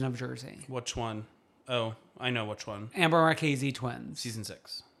bad season of Jersey. Which one? Oh, I know which one. Amber Marchese twins. Season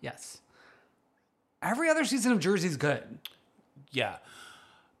 6. Yes. Every other season of Jersey is good. Yeah.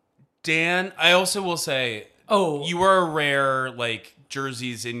 Dan, I also will say, oh, you are a rare, like,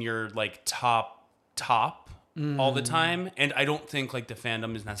 Jersey's in your, like, top all the time. And I don't think, like, the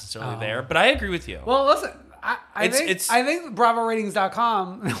fandom is necessarily there. But I agree with you. Well, listen, I think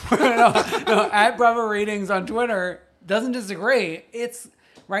BravoRatings.com, no, at Bravo Ratings on Twitter, doesn't disagree. It's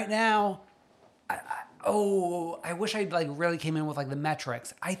right now. I wish I'd like really came in with like the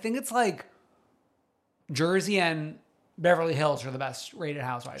metrics. I think it's like Jersey and Beverly Hills are the best rated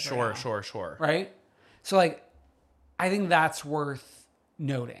housewives. Sure. Right? So like, I think that's worth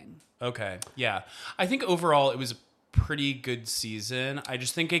noting. Okay. Yeah. I think overall it was a pretty good season. I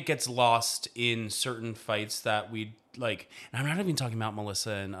just think it gets lost in certain fights that we like. And I'm not even talking about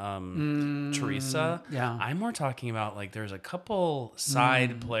Melissa and Teresa. Yeah. I'm more talking about like there's a couple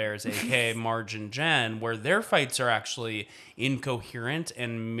side players, aka Marge and Jen, where their fights are actually incoherent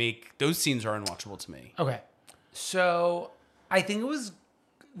and make those scenes are unwatchable to me. Okay. So I think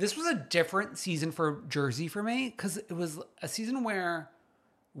this was a different season for Jersey for me because it was a season where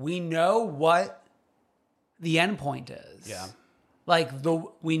we know what the end point is. Yeah. Like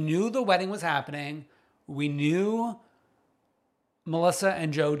we knew the wedding was happening. We knew Melissa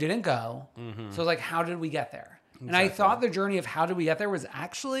and Joe didn't go. So it was like, how did we get there? Exactly. And I thought the journey of how did we get there was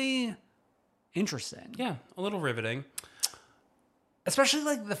actually interesting. Yeah, a little riveting. Especially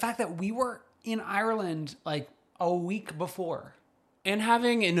like the fact that we were in Ireland like a week before. And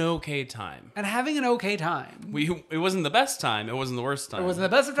having an okay time. It wasn't the best time. It wasn't the worst time. It wasn't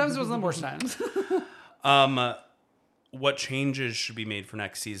the best of times. It wasn't the worst times. What changes should be made for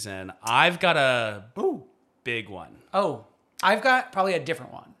next season? I've got a big one. Oh, I've got probably a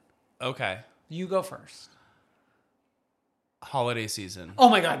different one. Okay. You go first. Holiday season. Oh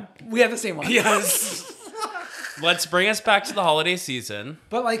my God. We have the same one. Yes. Let's bring us back to the holiday season.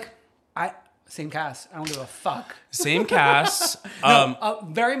 But like, same cast. I don't give a fuck. Same cast. A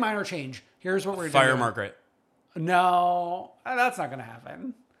very minor change. Here's what we're doing. Fire Margaret. No, that's not going to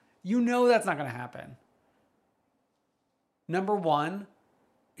happen. You know that's not going to happen. Number one,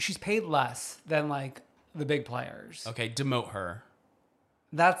 she's paid less than like the big players. Okay, demote her.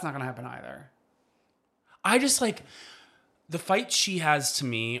 That's not going to happen either. I just like the fights she has to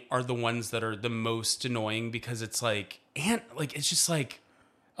me are the ones that are the most annoying because it's like, it's just like.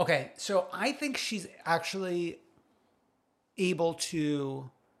 Okay, so I think she's actually able to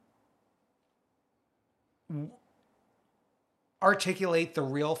articulate the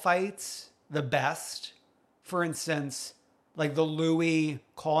real fights the best. For instance, like the Louis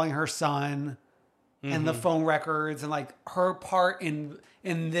calling her son and the phone records and like her part in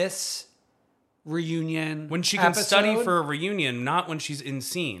this reunion. When she can study for a reunion, not when she's in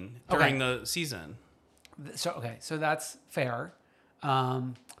scene during the season. So that's fair.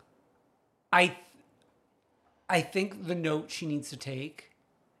 I think the note she needs to take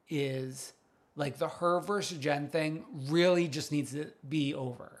is like the her versus Jen thing really just needs to be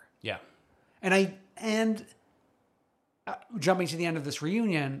over. Yeah. And jumping to the end of this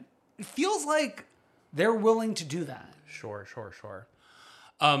reunion, it feels like they're willing to do that. Sure.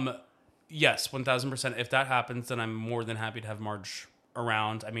 Yes, 1000%. If that happens, then I'm more than happy to have Marge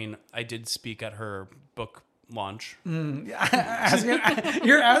around. I mean, I did speak at her book launch. You're acting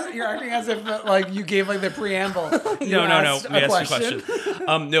as if like you gave like the preamble. No. We asked a question.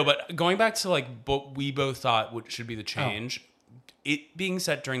 No, but going back to like what we both thought should be the change. It being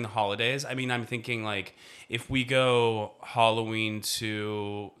set during the holidays. I mean, I'm thinking like if we go Halloween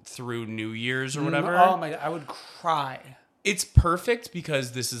through New Year's or whatever. Oh my God, I would cry. It's perfect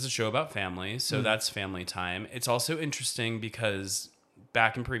because this is a show about family, so that's family time. It's also interesting because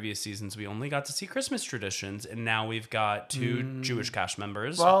back in previous seasons, we only got to see Christmas traditions, and now we've got 2 Jewish cast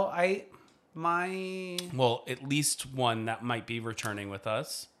members. Well, at least one that might be returning with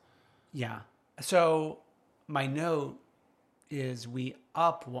us. Yeah. So my note is we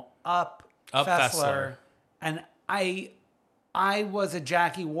up Fessler, and I was a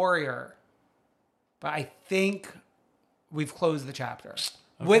Jackie warrior, but I think we've closed the chapter.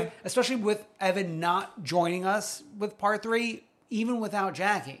 Okay. Especially with Evan not joining us with part 3. Even without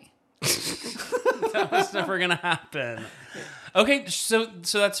Jackie. That was never going to happen. Okay, so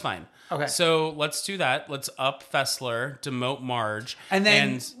that's fine. Okay. So let's do that. Let's up Fessler, demote Marge. And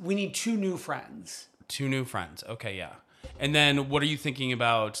then we need 2 new friends. 2 new friends. Okay, yeah. And then what are you thinking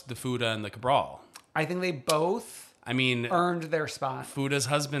about the Fuda and the Cabral? I think they both earned their spot. Fuda's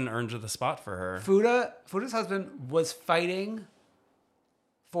husband earned the spot for her. Fuda's husband was fighting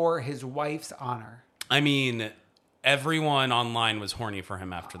for his wife's honor. I mean, everyone online was horny for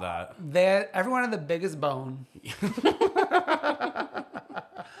him after that. Everyone had the biggest bone.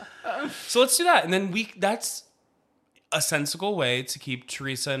 So let's do that. And then that's a sensible way to keep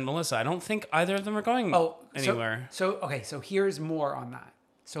Teresa and Melissa. I don't think either of them are going anywhere. So here's more on that.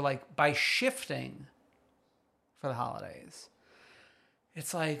 So like by shifting for the holidays,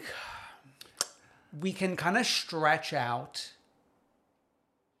 it's like we can kind of stretch out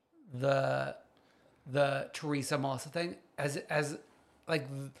the Teresa Melissa thing as like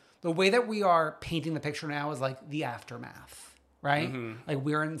the way that we are painting the picture now is like the aftermath, right? Like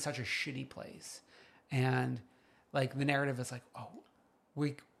we're in such a shitty place, and like the narrative is like, oh,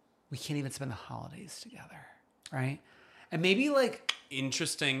 we can't even spend the holidays together, right? And maybe like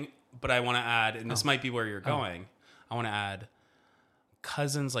Interesting, but I want to add, and this might be where you're going. I want to add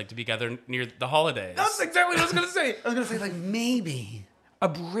cousins like to be together near the holidays. that's exactly what I was gonna say. I was gonna say like maybe a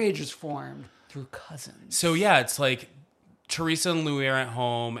bridge is formed through cousins. So yeah, it's like Teresa and Louis are at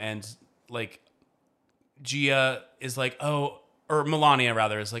home, and like Gia is like, oh, or Melania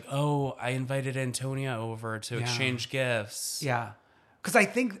rather is like, oh, I invited Antonia over to exchange gifts. Yeah, because I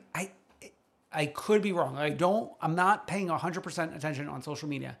think I could be wrong. I'm not paying 100% attention on social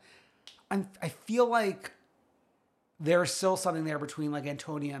media. I feel like there's still something there between like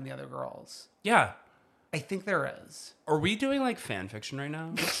Antonia and the other girls. Yeah. I think there is. Are we doing like fan fiction right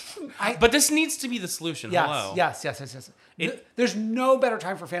now? But this needs to be the solution. Yes, Hello. yes. There's no better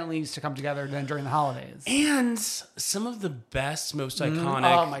time for families to come together than during the holidays. And some of the best, most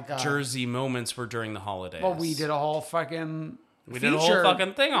iconic Jersey moments were during the holidays. Well, we did a whole fucking feature. did a whole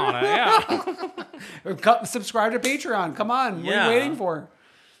fucking thing on it, yeah. Subscribe to Patreon. Come on. What are you waiting for?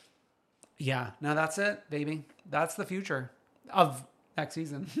 Yeah. No, that's it, baby. That's the future of next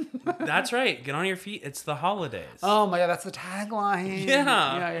season. That's right. Get on your feet. It's the holidays. Oh my God, that's the tagline.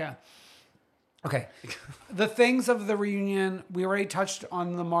 Yeah. Okay. The things of the reunion, we already touched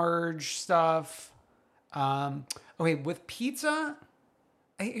on the Marge stuff. Okay, with pizza,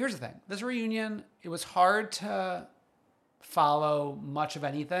 here's the thing. This reunion, it was hard to follow much of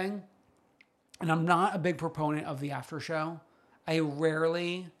anything. And I'm not a big proponent of the after show. I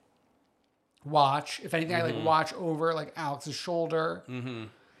rarely watch. If anything, I like watch over like Alex's shoulder.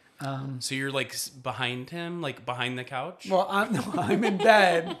 So you're like behind him, like behind the couch? Well, I'm in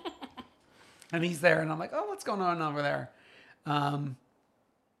bed and he's there and I'm like, oh, what's going on over there?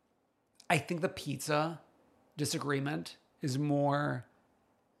 I think the pizza disagreement is more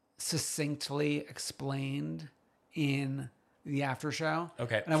succinctly explained in the after show.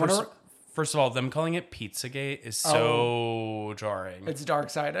 Okay. And First of all, them calling it Pizzagate is so jarring. It's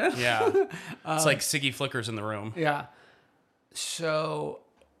dark-sided. Yeah. It's like Siggy flickers in the room. Yeah. So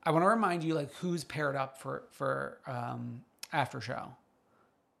I want to remind you like who's paired up for after show.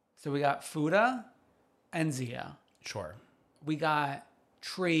 So we got Fuda and Zia. Sure. We got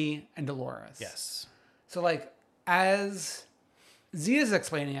Tree and Dolores. Yes. So like as Zia's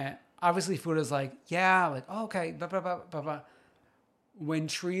explaining it, obviously Fuda's like, yeah, like, oh, okay, blah, blah, blah, blah, blah. When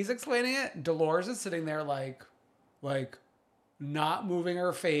Tree's explaining it, Dolores is sitting there like not moving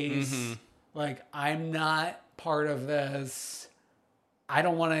her face. Like, I'm not part of this. I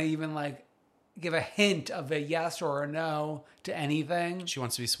don't want to even like give a hint of a yes or a no to anything. She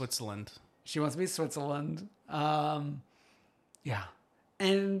wants to be Switzerland. Yeah.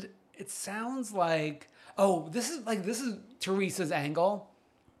 And it sounds like, oh, this is Teresa's angle.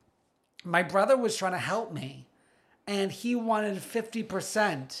 My brother was trying to help me and he wanted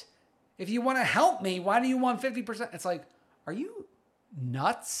 50%. If you want to help me, why do you want 50%? It's like, are you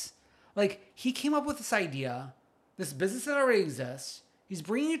nuts? Like, he came up with this idea, this business that already exists. He's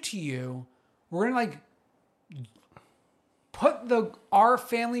bringing it to you. We're going to like put our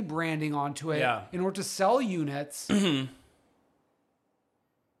family branding onto it in order to sell units. And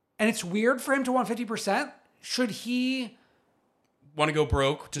it's weird for him to want 50%. Should he want to go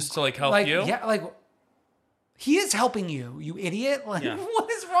broke just to like help you? Yeah, like he is helping you, you idiot. Like,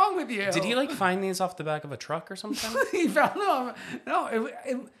 what is wrong with you? Did he like find these off the back of a truck or something? He found them. No,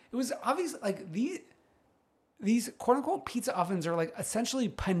 it was obvious. Like these quote unquote pizza ovens are like essentially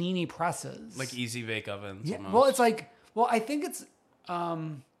panini presses, like easy bake ovens. Yeah. Almost. Well, it's like, I think it's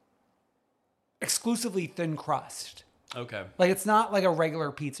exclusively thin crust. Okay. Like it's not like a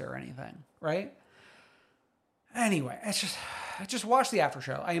regular pizza or anything, right? Anyway, just watch the after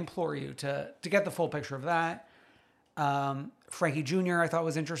show. I implore you to get the full picture of that. Frankie Jr. I thought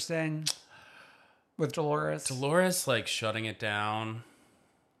was interesting with Dolores. Dolores like shutting it down.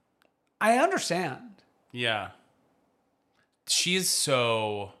 I understand. Yeah. She's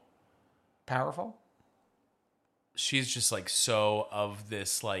so powerful. She's just like so of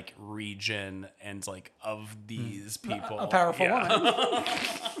this like region and like of these people. A powerful woman.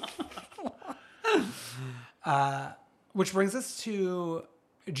 Which brings us to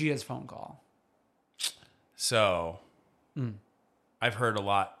Gia's phone call. So, I've heard a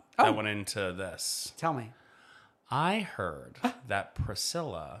lot that went into this. Tell me. I heard that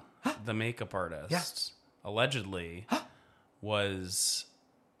Priscilla, the makeup artist, allegedly was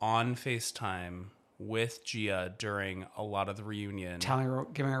on FaceTime with Gia during a lot of the reunion.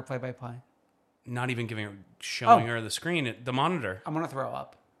 Giving her play-by-play. Not even showing Oh. her the screen, the monitor. I'm going to throw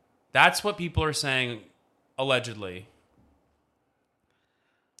up. That's what people are saying, allegedly.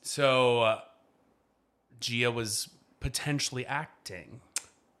 So, Gia was potentially acting.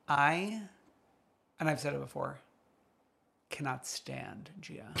 And I've said it before, cannot stand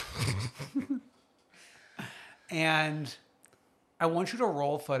Gia. And I want you to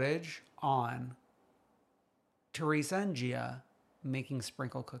roll footage on Teresa and Gia making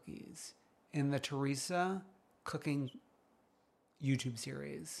sprinkle cookies in the Teresa cooking YouTube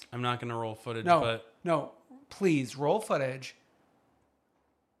series. I'm not going to roll footage, No, but no, please roll footage.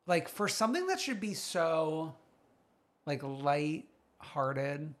 Like for something that should be so like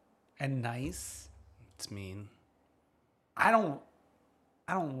light-hearted and nice. it's mean. I don't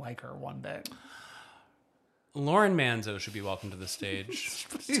like her one bit. Lauren Manzo should be welcome to the stage.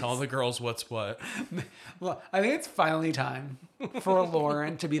 Tell the girls what's what. Well, I think it's finally time for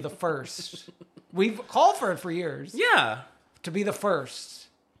Lauren to be the first. We've called for it for years. Yeah. To be the first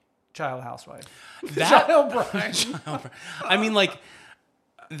child housewife. That- Child bride. I mean, like,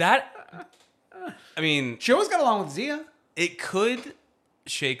 that... I mean, She always got along with Zia. it could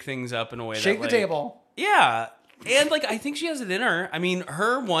shake things up in a way that, Shake the like, table. Yeah. And, like, I think she has it in her. I mean,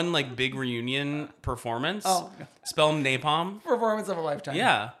 her one, like, big reunion performance. Oh. Spell napalm. Performance of a lifetime.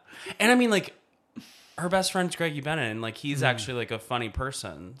 Yeah. And, I mean, like, her best friend's Greggy Bennett, and, like, he's actually, like, a funny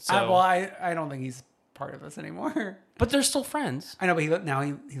person. So, I don't think he's part of this anymore. but they're still friends. I know, but he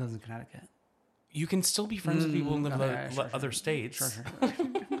lives in Connecticut. You can still be friends with people who live okay, in sure, other states. Sure.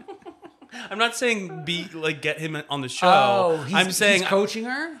 I'm not saying get him on the show. Oh, I'm saying he's coaching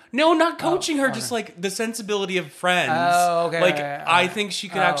her? no, not coaching her. Just like the sensibility of friends. Oh, okay. Like okay, I think she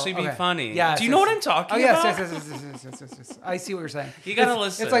could actually be okay. funny. Yes, Do you know yes. what I'm talking Oh, yes, about? yes. I see what you're saying. You gotta It's-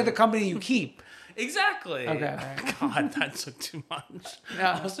 listen. It's like the company you keep. Exactly. Okay, right. God, that took too much.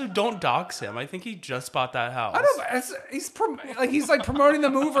 Yeah. Also, don't dox him. I think he just bought that house. I know, but he's like promoting the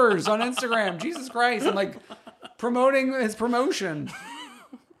movers on Instagram. Jesus Christ, and like promoting his promotion.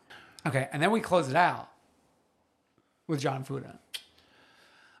 Okay, and then we close it out with John Fuda.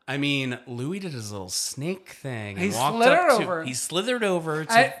 I mean, Louis did his little snake thing. He and walked slithered up to, over. He slithered over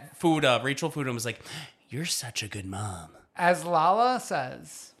to Fuda, Rachel Fuda, and was like, "You're such a good mom." As Lala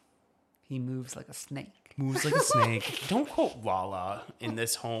says, he moves like a snake. Moves like a snake. Don't quote Lala in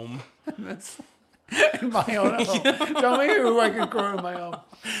this home. In my own home. Tell me who I can quote in my home.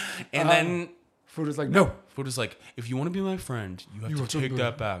 And then Fuda's like, no. Fuda's like, if you want to be my friend, you have to take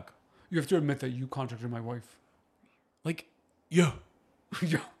that back. You have to admit that you contacted my wife. Like, yeah.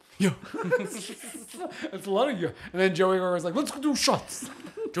 Yeah. Yeah. It's a lot of you. And then Joey was like, let's go do shots.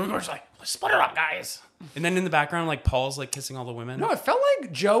 Joey Gor's like, let's split it up, guys. And then in the background, like, Paul's like kissing all the women. No, it felt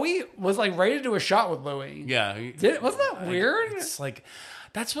like Joey was like ready to do a shot with Louis. Yeah. Wasn't that weird? It's like,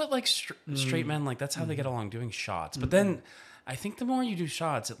 that's what like straight men, like, that's how they get along, doing shots. But then I think the more you do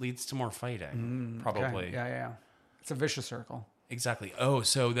shots, it leads to more fighting. Probably. Okay. Yeah. It's a vicious circle. Exactly. Oh,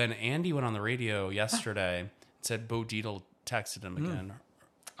 so then Andy went on the radio yesterday and said Bo Dietl texted him again.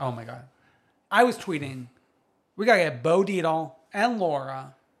 Oh my God. I was tweeting, we got to get Bo Dietl and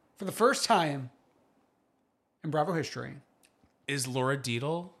Laura for the first time in Bravo history. Is Laura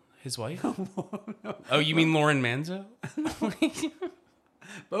Dietl his wife? Oh, you mean Lauren Manzo?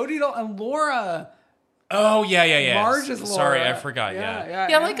 Bo Dietl and Laura. Oh, yeah. Marge is Sorry, Laura. I forgot. Yeah.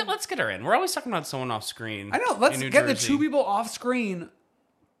 Yeah, like, let's get her in. We're always talking about someone off screen. I know. Let's in New get the Jersey. two people off screen,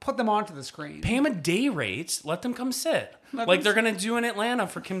 put them onto the screen. Pay them a day rate. Let them come sit. Let Like them they're going to do in Atlanta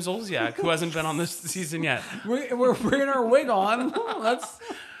for Kim Zolciak, who hasn't been on this season yet. We're bringing our wig on. Let's.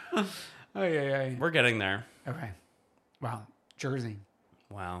 Oh, yeah. We're getting there. Okay. Wow. Jersey.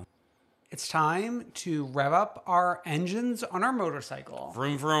 Wow. It's time to rev up our engines on our motorcycle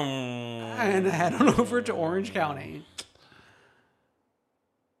Vroom, vroom. and head on over to Orange County.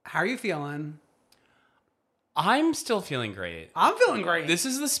 How are you feeling? I'm still feeling great. I'm feeling great. This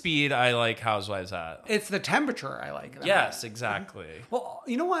is the speed I like Housewives at. It's the temperature I like. Yes, exactly. Well,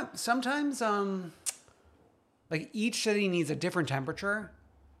 you know what? Sometimes, like each city needs a different temperature,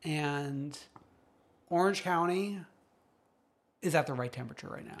 and Orange County is at the right temperature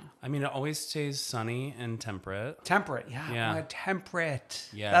right now. I mean, it always stays sunny and temperate. Temperate, yeah. Yeah. Temperate.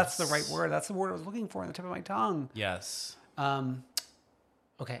 Yes. That's the right word. That's the word I was looking for on the tip of my tongue. Yes.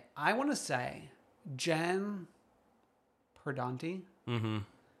 Okay, I want to say Jen Perdanti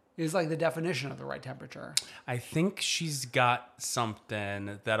is like the definition of the right temperature. I think she's got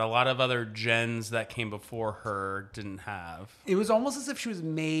something that a lot of other gens that came before her didn't have. It was almost as if she was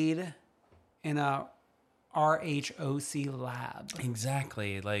made in a RHOC lab.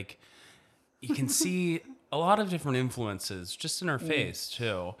 Exactly. Like, you can see a lot of different influences just in her face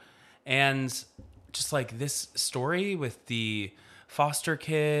too. And just like this story with the foster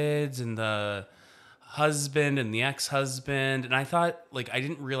kids and the husband and the ex-husband. And I thought, like, I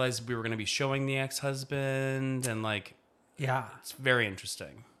didn't realize we were going to be showing the ex-husband, and like, Yeah. it's very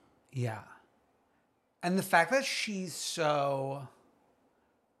interesting. Yeah. And the fact that she's so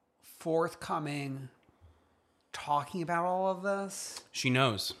forthcoming talking about all of this, She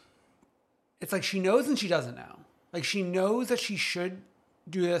knows. it's like she knows and she doesn't know. Like she knows that she should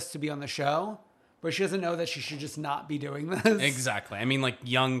do this to be on the show, but she doesn't know that she should just not be doing this. Exactly. I mean, like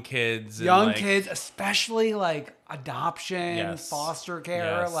young kids. And Young like, kids, especially like adoption, Yes. foster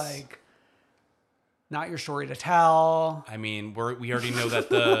care, Yes. like not your story to tell. I mean, we already know that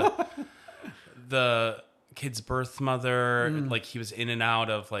the kid's birth mother, like he was in and out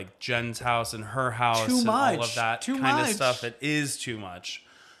of like Jen's house and her house Too and all of much. that Too kind much. of stuff. It is too much.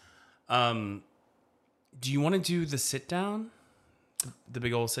 Do you want to do the sit down? The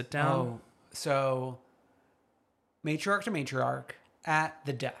big old sit down? Oh, so matriarch to matriarch at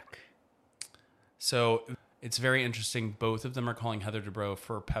the deck. So it's very interesting. Both of them are calling Heather Dubrow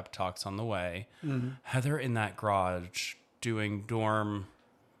for pep talks on the way. Heather in that garage doing dorm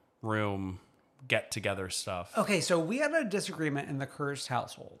room get together stuff. Okay, so we had a disagreement in the Cursed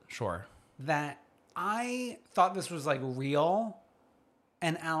household Sure. that I thought this was like real,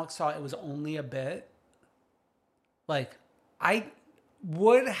 and Alex thought it was only a bit. Like,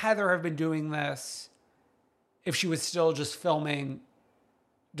 would Heather have been doing this if she was still just filming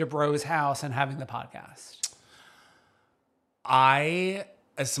Dubrow's house and having the podcast?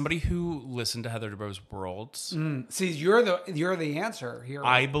 As somebody who listened to Heather Dubrow's Worlds, See, you're the answer here.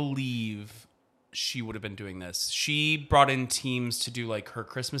 I believe she would have been doing this. She brought in teams to do like her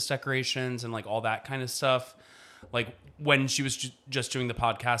Christmas decorations and like all that kind of stuff. Like when she was just doing the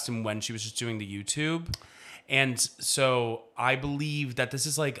podcast and when she was just doing the YouTube. And so I believe that this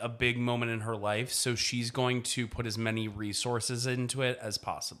is like a big moment in her life. So she's going to put as many resources into it as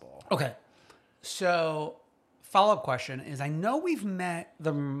possible. Okay. So, follow-up question is, I know we've met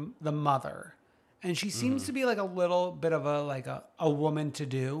the mother, and she seems to be like a little bit of a woman to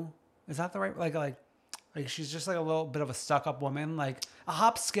do. Is that the right, like she's just like a little bit of a stuck-up woman, like a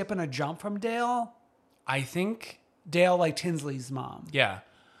hop, skip, and a jump from Dale? I think, Dale, like Tinsley's mom. yeah.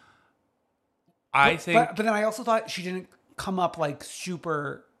 I think, But then I also thought she didn't come up like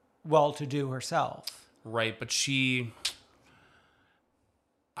super well-to-do herself. right, but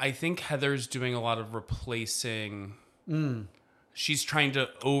I think Heather's doing a lot of replacing. She's trying to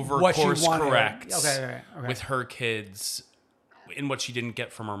What she overcourse wanted. correct Okay. with her kids in what she didn't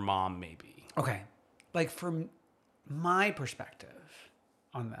get from her mom, maybe. Okay. Like from my perspective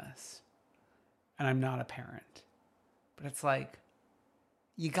on this, and I'm not a parent, but it's like,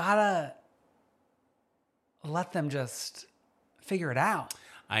 you gotta let them just figure it out.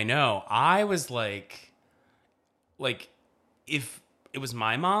 I know. I was like, if it was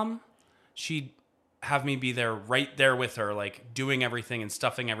my mom, she'd have me be there, right there with her, like doing everything and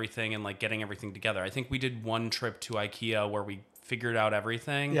stuffing everything and like getting everything together. I think we did one trip to IKEA where we figured out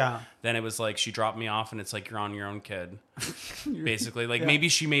everything. Yeah. Then it was like she dropped me off and it's like, you're on your own, kid. Basically. Like maybe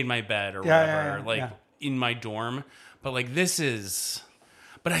she made my bed or whatever, like in my dorm. But like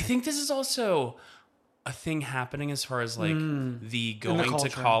but I think this is also a thing happening as far as like the going to culture.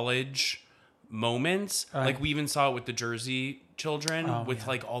 college moments. Like we even saw it with the Jersey children with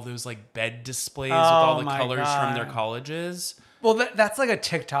like all those like bed displays with all the my colors from their God. colleges. Well, that's like a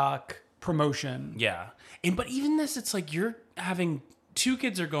TikTok promotion. Yeah. But even this, it's like you're having two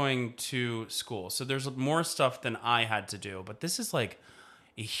kids are going to school. So there's more stuff than I had to do. But this is like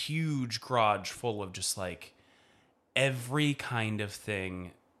a huge garage full of just like every kind of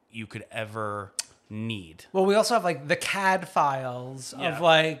thing you could ever need. Well, we also have like the CAD files Yeah. of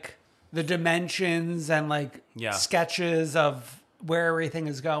like the dimensions and like Yeah. sketches of where everything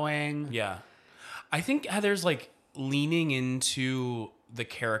is going. Yeah. I think Heather's like leaning into the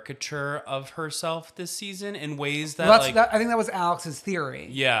caricature of herself this season in ways that Well, like I think that was Alex's theory.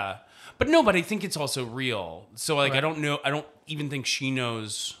 yeah. But no, but I think it's also real. So like Right. I don't even think she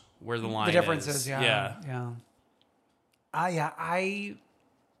knows where the line The differences, is. yeah. I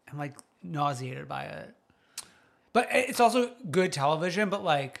am like nauseated by it. But it's also good television, but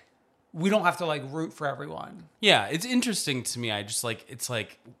like we don't have to like root for everyone. Yeah, it's interesting to me. I just like it's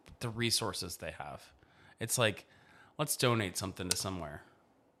like the resources they have. It's like let's donate something to somewhere.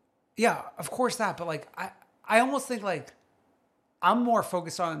 Yeah, of course that, but like I almost think like I'm more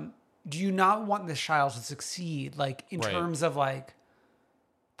focused on, do you not want this child to succeed like in Right. terms of like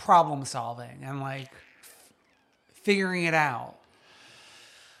problem solving and like figuring it out?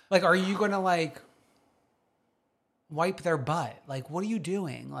 Like, are you going to like wipe their butt? Like, what are you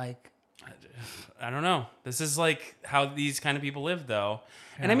doing? Like, I don't know. This is like how these kind of people live, though.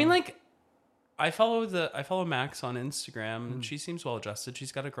 And I mean, like, I follow Max on Instagram, and she seems well adjusted.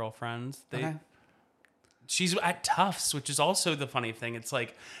 She's got a girlfriend. She's at Tufts, which is also the funny thing. It's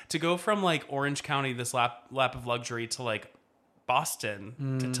like to go from like Orange County, this lap of luxury, to like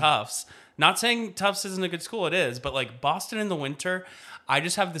Boston to Tufts. Not saying Tufts isn't a good school, it is, but like Boston in the winter, I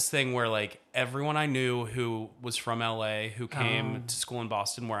just have this thing where like everyone I knew who was from LA, who came to school in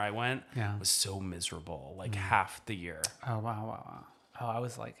Boston where I went, was so miserable, like half the year. oh, wow. Oh, I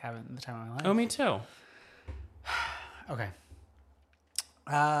was like having the time of my life. Oh, me too. Okay.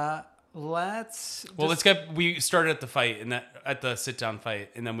 We started at the fight and at the sit down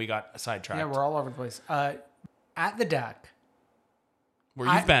fight, and then we got sidetracked. Yeah, we're all over the place. At the deck. Where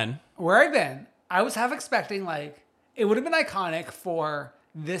I've been, I was half expecting like it would have been iconic for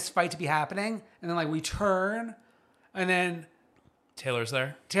this fight to be happening, and then like we turn, and then Taylor's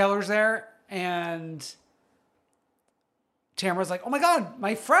there, and Tamara's like, "Oh my god,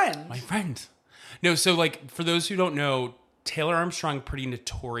 my friend!" No, so like for those who don't know, Taylor Armstrong pretty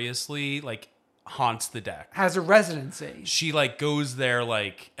notoriously like haunts the deck, has a residency. She like goes there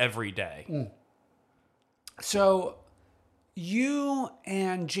like every day. So you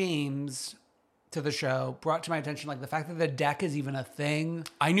and James to the show brought to my attention like the fact that the deck is even a thing.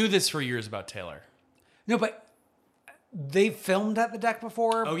 I knew this for years about Taylor. No, but they filmed at the deck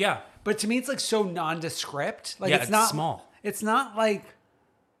before. Oh yeah. But to me it's like so nondescript. Like it's not small. It's not like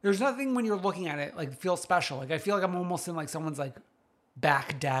there's nothing when you're looking at it like feels special. Like I feel like I'm almost in like someone's like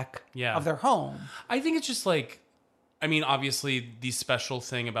back deck of their home. I think it's just like, I mean, obviously the special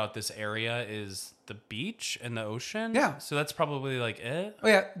thing about this area is the beach and the ocean. Yeah. So that's probably like it. Oh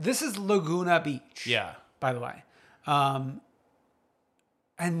yeah, this is Laguna Beach. Yeah. By the way. And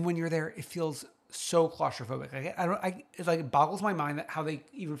when you're there, it feels so claustrophobic. It's like it boggles my mind that how they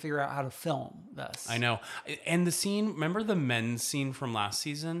even figure out how to film this. I know. And the scene, remember the men's scene from last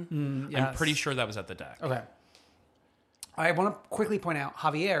season? Yes. I'm pretty sure that was at the deck. Okay. I want to quickly point out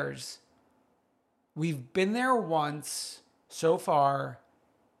Javier's. We've been there once so far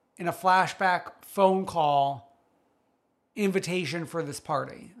in a flashback phone call invitation for this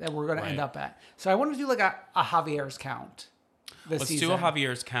party that we're going to end up at. So I want to do like a Javier's count this season. Let's do a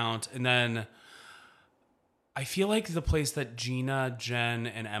Javier's count. And then I feel like the place that Gina, Jen,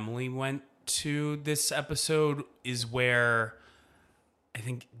 and Emily went to this episode is where I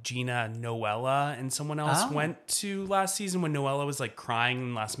think Gina, Noella, and someone else went to last season when Noella was like crying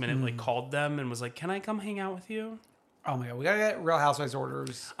and last minute like called them and was like, "Can I come hang out with you?" Oh my god, we gotta get Real Housewives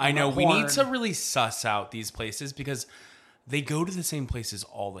orders. I know we need to really suss out these places because they go to the same places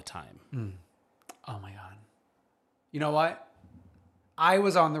all the time. Oh my god, you know what? I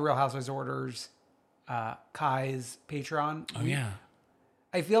was on the Real Housewives orders, Kai's Patreon. Oh yeah,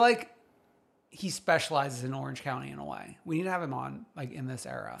 I feel like he specializes in Orange County in a way. We need to have him on like in this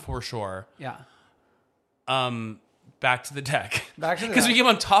era for sure. Yeah. Back to the deck. Because we keep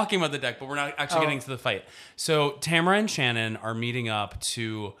on talking about the deck, but we're not actually getting to the fight. So Tamara and Shannon are meeting up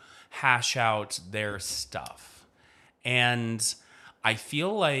to hash out their stuff. And I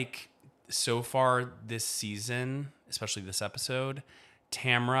feel like so far this season, especially this episode,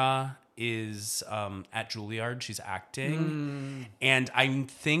 Tamara is at Juilliard. She's acting. And I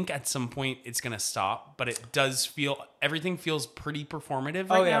think at some point it's going to stop, but it does feel, everything feels pretty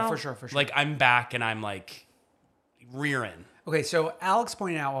performative right now. For sure. Like I'm back and I'm like rearing. Okay, so Alex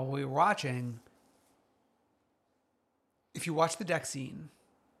pointed out while we were watching, if you watch the deck scene,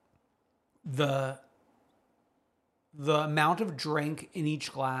 the amount of drink in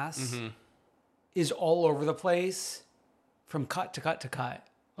each glass is all over the place from cut to cut to cut.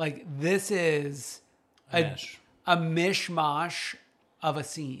 Like this is a mishmash of a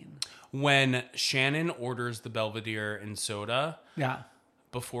scene. When Shannon orders the Belvedere and soda,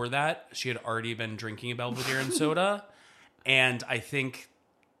 before that, she had already been drinking a Belvedere and soda. And I think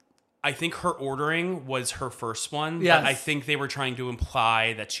her ordering was her first one. Yes. But I think they were trying to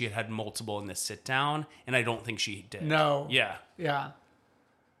imply that she had had multiple in the sit down. And I don't think she did. No. Yeah. Yeah.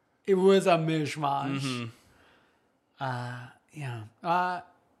 It was a mishmash. I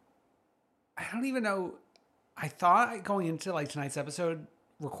don't even know. I thought going into like tonight's episode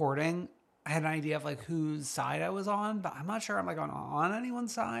recording, I had an idea of like whose side I was on, but I'm not sure I'm like on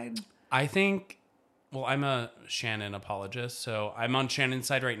anyone's side. I think, well, I'm a Shannon apologist, so I'm on Shannon's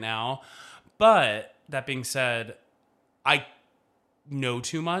side right now. But that being said, I know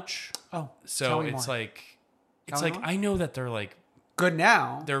too much. Oh, so it's more. like, I know that they're like good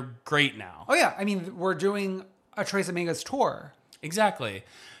now. They're great now. Oh yeah, I mean we're doing a Tres Amigas tour. Exactly.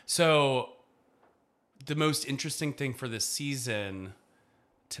 So the most interesting thing for this season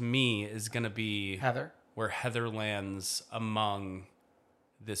to me is going to be Heather. Where Heather lands among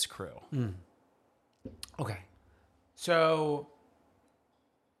this crew. Okay. So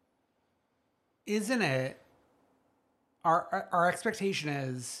isn't it our expectation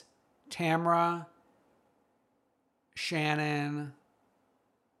is Tamra, Shannon,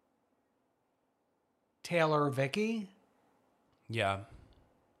 Taylor, Vicky, Yeah.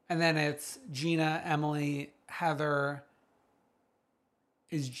 and then it's Gina, Emily, Heather.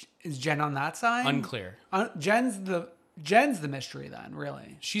 Is Jen on that side? Unclear. Jen's the mystery then,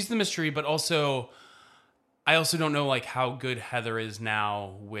 really. She's the mystery, but also I also don't know like how good Heather is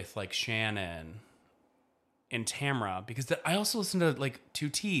now with like Shannon and Tamra, because I also listen to like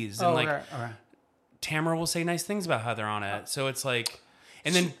 2Ts and Okay. Tamra will say nice things about Heather on it. So it's like,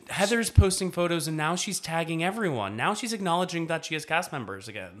 and then Heather's posting photos and now she's tagging everyone. Now she's acknowledging that she has cast members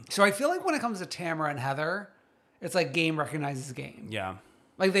again. So I feel like when it comes to Tamra and Heather, it's like game recognizes game. Yeah.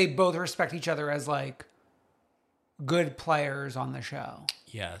 Like they both respect each other as like good players on the show,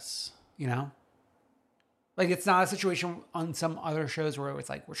 Yes. you know? Like it's not a situation on some other shows where it's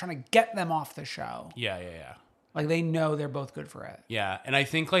like we're trying to get them off the show. Yeah. Like they know they're both good for it. Yeah. And I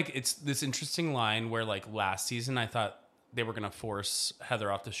think like it's this interesting line where like last season I thought they were going to force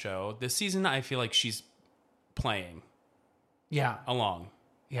Heather off the show. This season I feel like she's playing Yeah. along.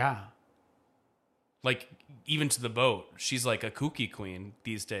 Yeah. Like even to the boat. She's like a kooky queen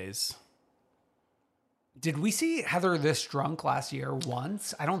these days. Did we see Heather this drunk last year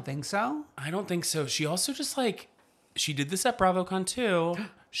once? I don't think so. I don't think so. She also just like, she did this at BravoCon too.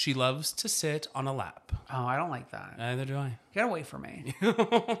 She loves to sit on a lap. Oh, I don't like that. Neither do I. Get away from me. Do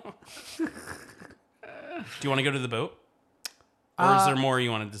you want to go to the boat? Or is there more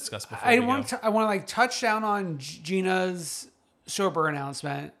you want to discuss before I we want go? to like touch down on Gina's sober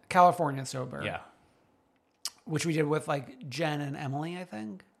announcement, California sober. Yeah. Which we did with like Jen and Emily, I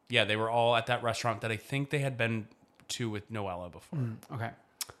think. Yeah, they were all at that restaurant that I think they had been to with Noella before. Okay.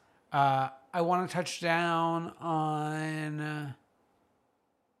 I want to touch down on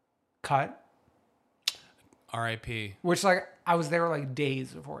Cut, R.I.P. which like I was there like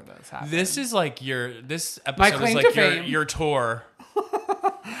days before this happened. This is like this My episode is claim like to fame. your tour.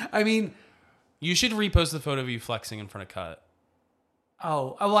 I mean, You should repost the photo of you flexing in front of Cut.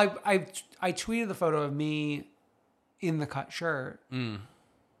 well, I tweeted the photo of me in the Cut shirt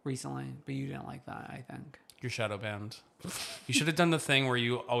recently, but you didn't like that, I think. You're shadow banned. You should have done the thing where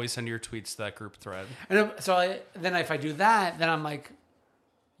you always send your tweets to that group thread. And so then if I do that, then I'm like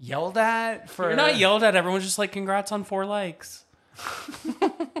yelled at for. You're not yelled at. Everyone's just like, congrats on 4 likes.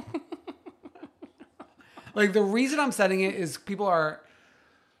 Like the reason I'm setting it is people are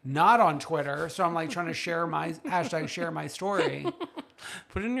not on Twitter, so I'm like trying to share my hashtag share my story.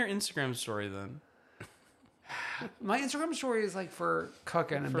 Put it in your Instagram story then. My Instagram story is like for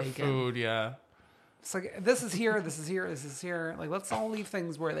cooking and For baking. food, yeah. It's like this is here, this is here, this is here. Like let's all leave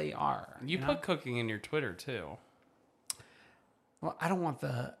things where they are. You know? put cooking in your Twitter too. Well, I don't want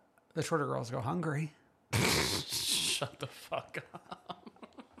the Twitter girls to go hungry. Shut the fuck up.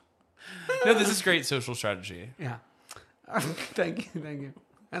 No, this is great social strategy. Yeah. Thank you.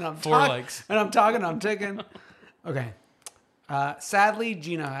 And I'm 4 likes. And I'm talking, I'm ticking. Okay. Sadly,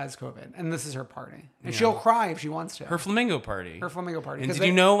 Gina has COVID, and this is her party. And she'll cry if she wants to. Her flamingo party. Her flamingo party. And did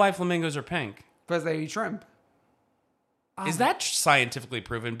you know why flamingos are pink? Because they eat shrimp. Is that scientifically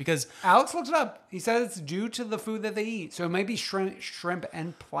proven? Because Alex looked it up. He said it's due to the food that they eat. So it might be shrimp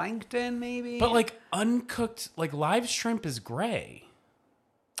and plankton, maybe. but like uncooked, like live shrimp is gray.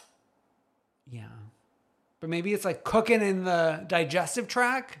 Yeah. But maybe it's like cooking in the digestive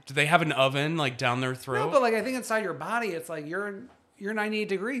tract. Do they have an oven like down their throat? No, but like I think inside your body, it's like you're 98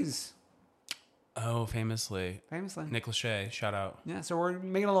 degrees. Oh, famously. Famously. Nick Lachey, shout out. Yeah, so we're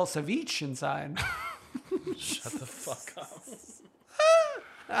making a little ceviche inside. Shut the fuck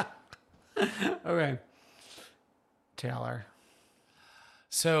up. Okay. Taylor.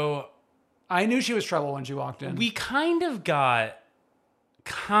 So I knew she was trouble when she walked in. we kind of got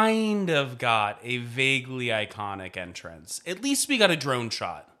a vaguely iconic entrance. At least we got a drone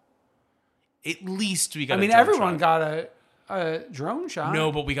shot. Everyone got a drone shot.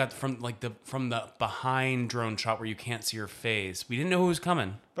 No, but we got from the behind drone shot where you can't see her face. We didn't know who was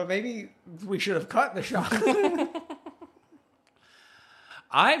coming. But maybe we should have cut the shot.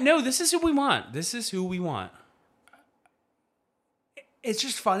 This is who we want. This is who we want. It's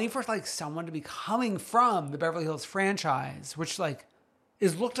just funny for like someone to be coming from the Beverly Hills franchise, which like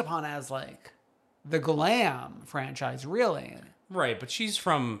is looked upon as like the glam franchise, really. Right, but she's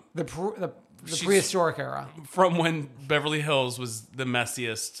from The She's- prehistoric era. when Beverly Hills was the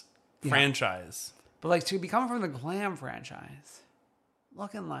messiest franchise. But like to be coming from the glam franchise,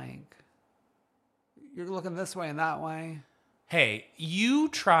 looking like you're looking this way and that way. Hey, you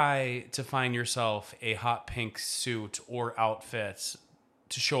try to find yourself a hot pink suit or outfit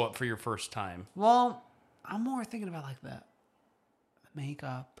to show up for your first time. Well, I'm more thinking about like the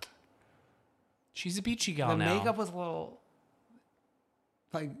makeup. She's a beachy gal The now. makeup was a little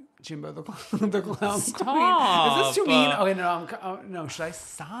like Jimbo the clown, the clown Stop. queen. Is this too mean? Okay, no. Should I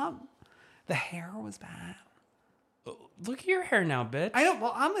stop? The hair was bad. Look at your hair now, bitch. I don't.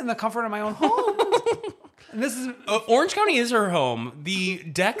 Well, I'm in the comfort of my own home. And this is Orange County is her home. The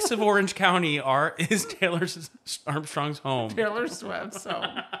decks of Orange County is Taylor Armstrong's home. Taylor Swift. So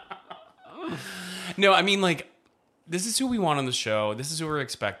No, I mean, like, this is who we want on the show. This is who we're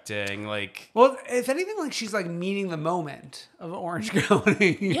expecting. Like, well, if anything, like she's like meeting the moment of Orange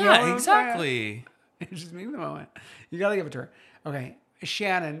County. You know what yeah, I'm exactly. saying? She's meeting the moment. You got to give it to her. Okay,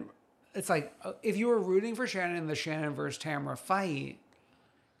 Shannon. It's like if you were rooting for Shannon in the Shannon versus Tamara fight,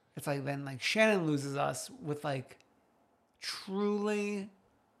 it's like then like Shannon loses us with like truly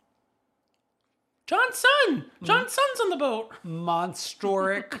John's son on the boat.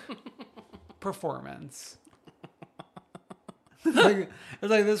 monstoric performance. It's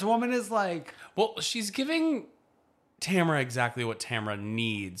like this woman is like, Well, she's giving Tamara exactly what Tamara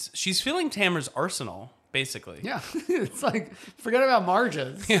needs. She's filling Tamara's arsenal, basically. yeah, it's like forget about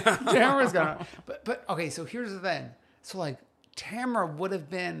Marge's. Tamara's gonna, but okay. So here's the thing. So like Tamara would have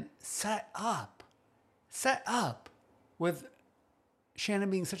been set up with Shannon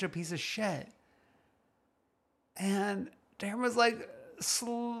being such a piece of shit, and Tamara's like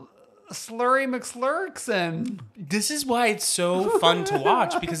Slurry McSlurkson. This is why it's so fun to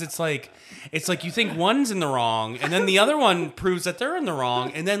watch, because it's like you think one's in the wrong, and then the other one proves that they're in the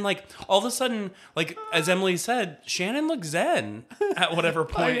wrong, and then like all of a sudden, like as Emily said, Shannon looks zen at whatever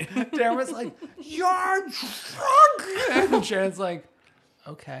point. Tamara's like, "You're drunk," and Shannon's like,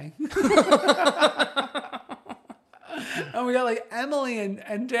 "Okay." And we got like Emily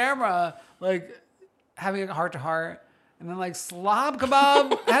and Tamara like having a heart to heart. And then like slob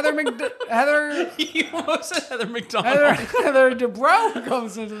kebab, Heather You almost said Heather McDonald. Heather Dubrow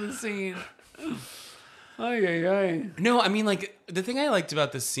comes into the scene. Ay. No, I mean, like, the thing I liked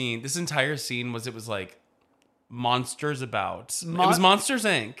about this entire scene was it was like monsters about. It was Monsters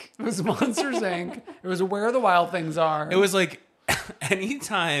Inc. It was Monsters Inc. It was Where the Wild Things Are. It was like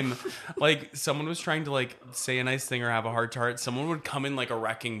anytime like someone was trying to like say a nice thing or have a heart to heart, someone would come in like a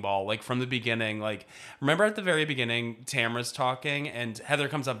wrecking ball, like from the beginning. Like, remember at the very beginning, Tamara's talking and Heather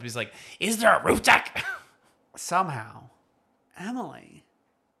comes up and he's like, "Is there a roof deck?" Somehow, Emily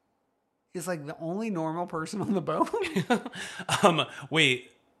is like the only normal person on the boat.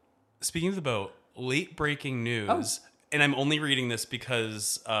 Wait, speaking of the boat, late breaking news, and I'm only reading this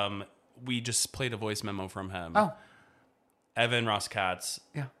because we just played a voice memo from him. Oh. Evan Ross Katz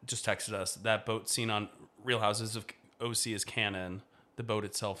Yeah. just texted us that boat scene on Real Houses of OC is canon. The boat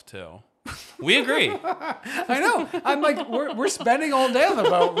itself too. We agree. I know. I'm like, we're spending all day on the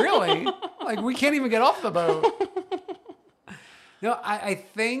boat, really. Like, we can't even get off the boat. No, I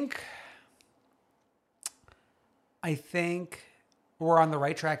think we're on the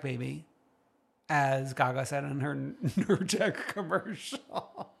right track, baby. As Gaga said in her Nurtec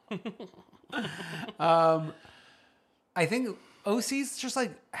commercial. I think OC's just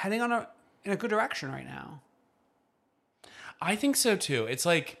like heading in a good direction right now. I think so too. It's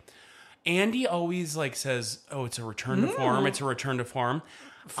like Andy always like says, "Oh, it's a return to form. It's a return to form."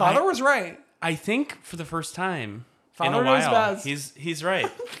 Father was right. I think for the first time Father in a knows while, best. he's right.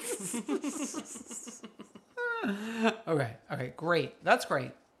 Okay, great. That's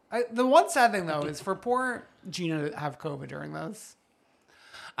great. The one sad thing though is for poor Gina to have COVID during this.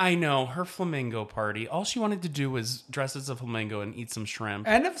 I know, her flamingo party. All she wanted to do was dress as a flamingo and eat some shrimp.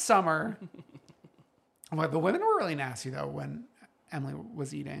 End of summer. Well, the women were really nasty though when Emily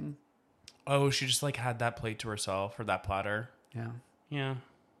was eating. Oh, she just like had that plate to herself, or that platter. Yeah. Yeah.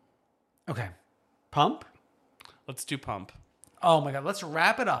 Okay. Pump? Let's do pump. Oh my God. Let's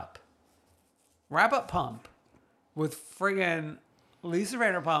wrap it up. Wrap up Pump with friggin' Lisa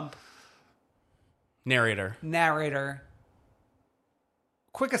Vanderpump, narrator.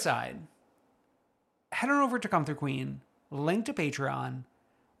 Quick aside. Head on over to Come Through Queen. Link to Patreon.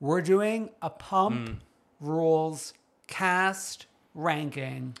 We're doing a Pump Rules cast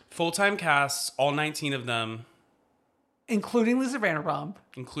ranking. Full-time casts, all 19 of them. Including Lisa Vanderpump.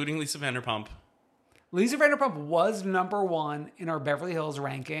 Lisa Vanderpump was number 1 in our Beverly Hills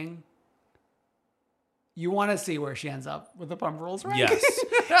ranking. you want to see where she ends up with the Pump Rules ranking. Yes.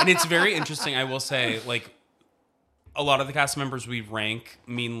 And it's very interesting. I will say, like, a lot of the cast members we rank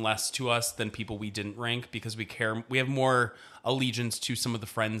mean less to us than people we didn't rank because we have more allegiance to some of the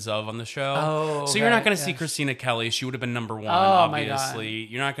friends of on the show. Oh, so you're not going to see Christina Kelly. She would have been number 1, obviously.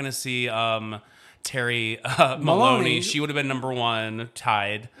 You're not going to see Terry Maloney. She would have been number 1,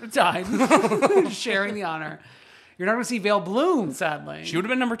 tied. Sharing the honor. You're not going to see Vale Bloom, sadly. She would have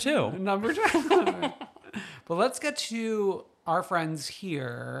been number 2. Number 2. But let's get to our friends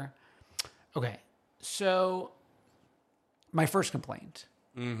here. Okay, so my first complaint.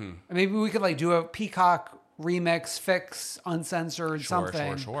 Mm-hmm. Maybe we could like do a Peacock remix, fix, uncensored,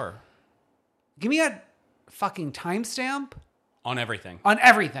 something. Sure. Give me a fucking timestamp on everything. On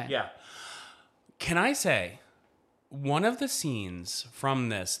everything. Yeah. Can I say one of the scenes from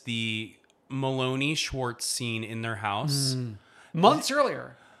this, the Maloney Schwartz scene in their house, months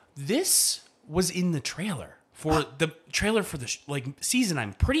earlier. This was in the trailer for the season.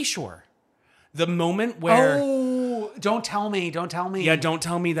 I'm pretty sure the moment where don't tell me. Yeah, don't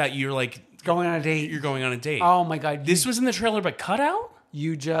tell me that you're like going on a date. You're going on a date. Oh my God, this was in the trailer, but cut out.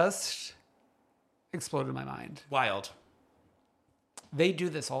 You just exploded my mind. Wild. They do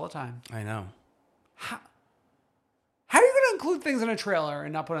this all the time. I know. How are you going to include things in a trailer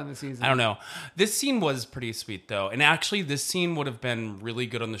and not put it on the season? I don't know. This scene was pretty sweet, though. And actually, this scene would have been really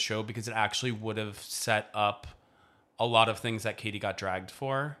good on the show because it actually would have set up a lot of things that Katie got dragged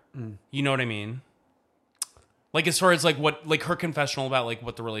for. You know what I mean? Like, as far as, like, what, like, her confessional about, like,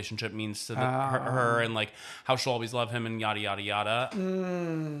 what the relationship means to her and, like, how she'll always love him and yada, yada, yada.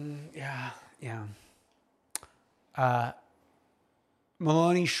 Yeah.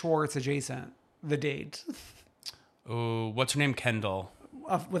 Maloney Schwartz adjacent. The date. Oh, what's her name? Kendall.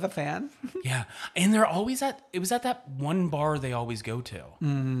 With a fan? Yeah. And they're always it was at that one bar they always go to.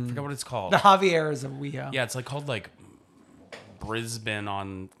 I forgot what it's called. The Javier's of WeHo. Yeah, it's like called like Brisbane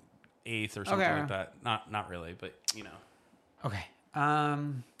on 8th or something like that. Not really, but you know. Okay.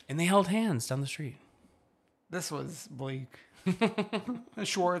 And they held hands down the street. This was bleak. A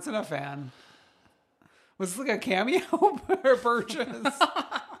Schwartz and a fan. Was this like a cameo or purchase?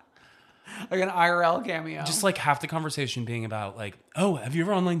 Like an IRL cameo. Just like half the conversation being about like, oh, have you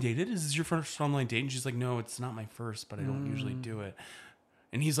ever online dated? Is this your first online date? And she's like, no, it's not my first, but I don't usually do it.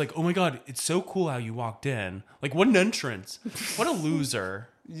 And he's like, oh my God, it's so cool how you walked in. Like, what an entrance. What a loser.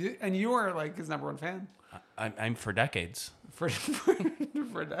 And you are like his number 1 fan. I'm for decades. For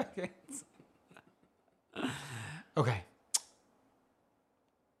decades. Okay.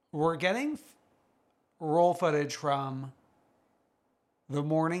 We're getting roll footage from the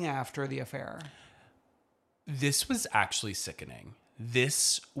morning after the affair. This was actually sickening.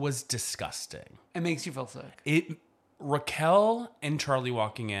 This was disgusting. It makes you feel sick. Raquel and Charlie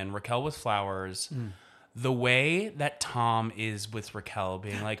walking in, Raquel with flowers, the way that Tom is with Raquel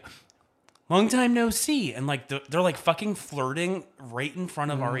being like, long time no see. And like, they're like fucking flirting right in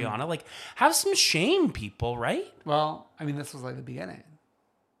front of Ariana. Like, have some shame, people, right? Well, I mean, this was like the beginning.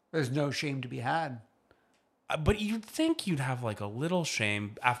 There's no shame to be had. But you'd think you'd have like a little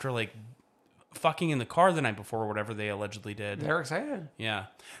shame after like fucking in the car the night before or whatever they allegedly did. They're excited. Yeah.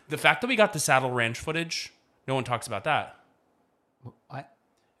 The fact that we got the Saddle Ranch footage, no one talks about that. What?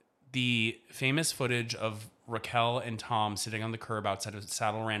 The famous footage of Raquel and Tom sitting on the curb outside of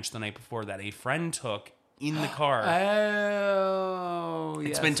Saddle Ranch the night before that a friend took in the car.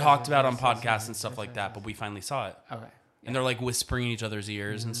 It's been talked about on podcasts and stuff like that, but we finally saw it. Okay. And they're like whispering in each other's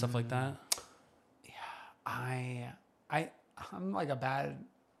ears and stuff like that. I'm like a bad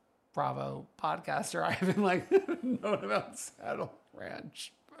Bravo podcaster. I haven't like known about Saddle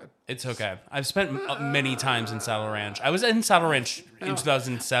Ranch. It's okay. I've spent many times in Saddle Ranch. I was in Saddle Ranch in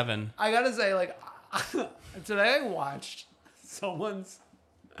 2007. I gotta say, like, today I watched someone's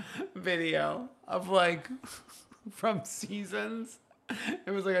video of like from Seasons.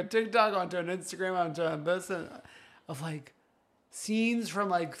 It was like a TikTok onto an Instagram onto this and of like scenes from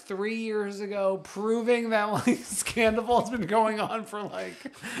like 3 years ago proving that like Scandival has been going on for like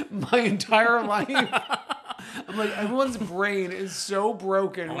my entire life. I'm like, everyone's brain is so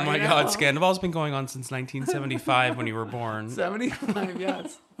broken. Oh my God, Scandival's been going on since 1975 when you were born. 75,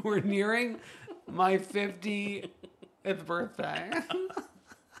 yes. We're nearing my 50th birthday.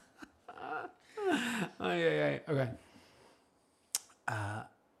 Okay.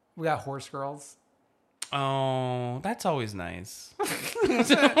 We got Horse Girls. Oh, that's always nice.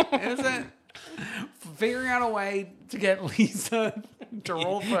 Is it? Figuring out a way to get Lisa to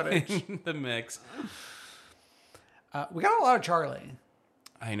roll footage. In the mix. We got a lot of Charlie.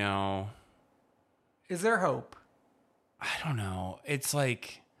 I know. Is there hope? I don't know. It's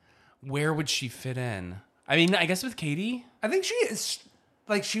like, where would she fit in? I mean, I guess with Katie, I think she is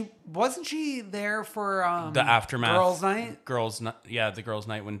like wasn't she there for the aftermath girls' night? The girls'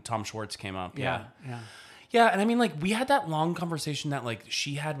 night when Tom Schwartz came up. Yeah. Yeah, and I mean, like, we had that long conversation that, like,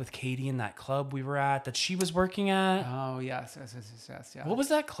 she had with Katie in that club we were at, that she was working at. Oh, yes. Yeah. What was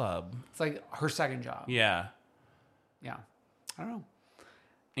that club? It's like her second job. Yeah. Yeah. I don't know.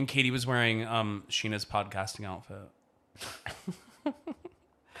 And Katie was wearing Sheena's podcasting outfit. I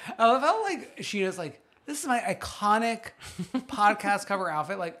felt like Sheena's like, this is my iconic podcast cover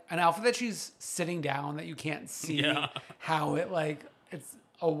outfit. Like, an outfit that she's sitting down that you can't see how it, like, it's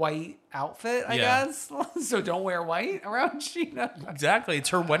a white outfit, I guess. So don't wear white around Sheena. Exactly. It's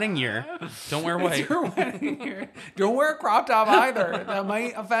her wedding year. Don't wear white. It's her wedding year. Don't wear a crop top either. That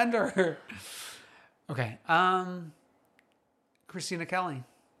might offend her. Okay. Christina Kelly.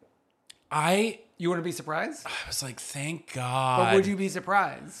 You wouldn't be surprised? I was like, thank God. But would you be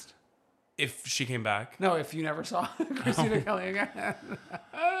surprised? If she came back? No, if you never saw Christina Kelly again.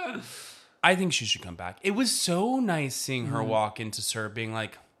 I think she should come back. It was so nice seeing her walk into SUR being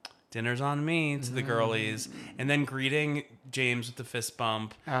like, dinner's on me to the girlies, and then greeting James with the fist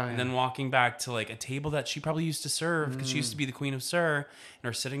bump, and then walking back to like a table that she probably used to serve because she used to be the queen of SUR, and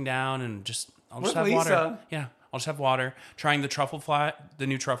her sitting down and I'll just have Lisa. water. Yeah, I'll just have water. Trying the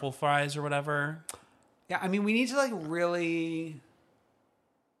new truffle fries or whatever. Yeah, I mean, we need to like really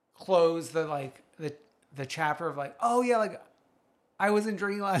close the chapter of like, oh yeah, like I wasn't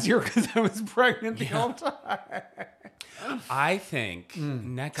drinking last year because I was pregnant the whole time. I think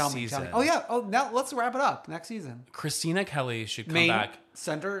next season. Oh yeah. Oh, now let's wrap it up. Next season, Christina Kelly should come Main back.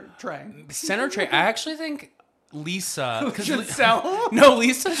 Center tray. I actually think Lisa should sell. No,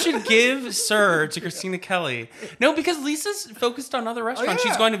 Lisa should give SUR to Christina Kelly. No, because Lisa's focused on other restaurants. Oh,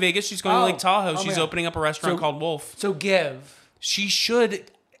 yeah. She's going to Vegas. She's going to Lake Tahoe. She's opening up a restaurant called Wolf. So give. She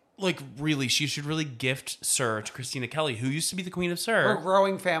should. She should really gift SUR to Christina Kelly, who used to be the queen of SUR. Her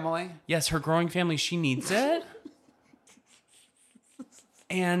growing family. Yes, her growing family. She needs it.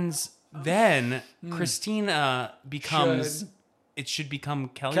 And then Christina becomes... It should become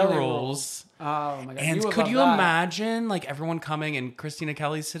Kelly Rules. Oh my God. And could you imagine like everyone coming and Christina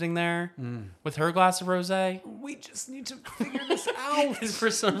Kelly sitting there with her glass of rosé? We just need to figure this out. And for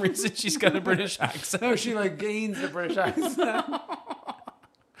some reason she's got a British accent. No, she like gains the British accent.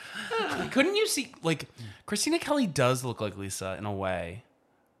 Couldn't you see, like, Christina Kelly does look like Lisa in a way.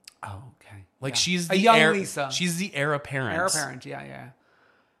 Oh, okay. Like, she's a the young heir, Lisa. She's the heir apparent. Heir apparent, yeah.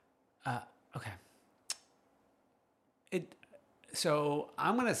 Okay. So,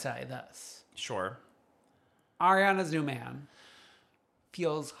 I'm going to say this. Sure. Ariana's new man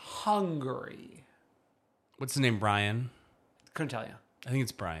feels hungry. What's his name, Brian? Couldn't tell you. I think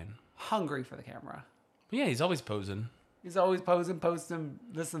it's Brian. Hungry for the camera. Yeah, he's always posing. He's always posting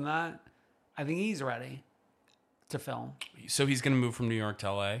this and that. I think he's ready to film. So he's going to move from New York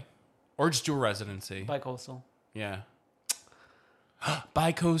to LA? Or just do a residency? Bi-coastal. Yeah.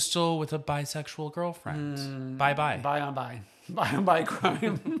 Bi-coastal with a bisexual girlfriend. Bye-bye. Bye on bye. Bye on bye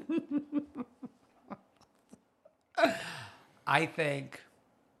crime. I think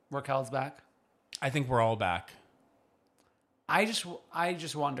Raquel's back. I think we're all back. I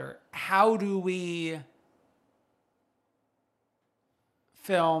just wonder, how do we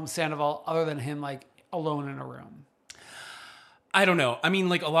film Sandoval other than him like alone in a room? I don't know. I mean,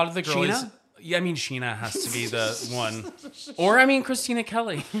 like a lot of the girls. Sheena? Yeah, I mean, Sheena has to be the one. Or, I mean, Christina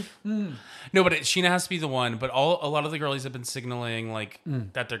Kelly. No, but Sheena has to be the one. But a lot of the girlies have been signaling like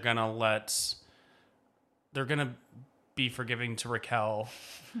that they're going to be forgiving to Raquel.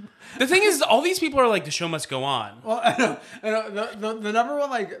 The thing is, all these people are like, the show must go on. Well, I know. The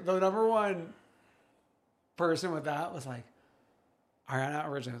number one person with that was like, Ariana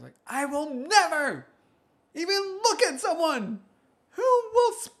originally was like, I will never even look at someone who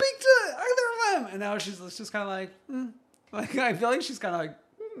will speak to either of them. And now she's just kind of like, I feel like she's kind of like,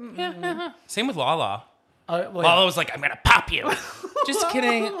 Yeah. Same with Lala. well, Lala was like, I'm going to pop you. Just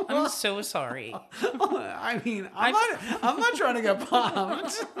kidding. I'm so sorry. I mean, I'm not trying to get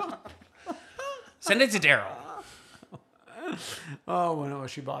pumped. Send it to Daryl. Oh, well,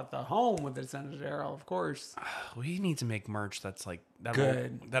 she bought the home with the Senator Daryl, of course. We need to make merch that's like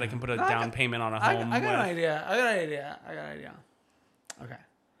good, that I can put a down payment on a home. I got an idea. Okay.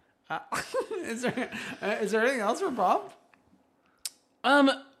 Is there anything else for Bob?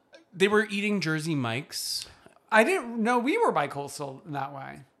 They were eating Jersey Mike's. I didn't know we were bi-coastal in that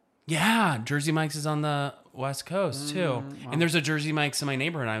way. Yeah, Jersey Mike's is on the West Coast too. Wow. And there's a Jersey Mike's in my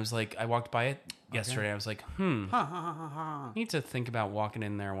neighborhood. And I walked by it yesterday. I was like, need to think about walking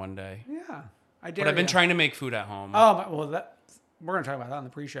in there one day. Yeah, I dare. But I've been trying to make food at home. Oh, well, we're gonna talk about that on the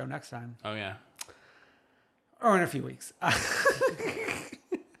pre-show next time. Oh yeah. Or in a few weeks.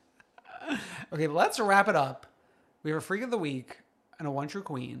 Okay, let's wrap it up. We have a Freak of the Week and a One True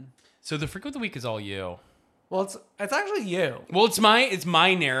Queen. So the Freak of the Week is all you. Well, it's actually you. Well, it's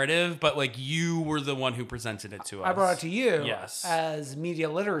my narrative, but like you were the one who presented it to us. I brought it to you. Yes. As media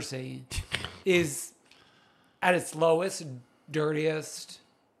literacy is at its lowest, dirtiest,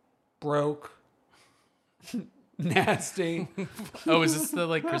 broke, nasty. Oh, is this the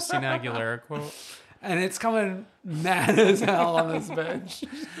like Christina Aguilera quote? And it's coming mad as hell on this bitch.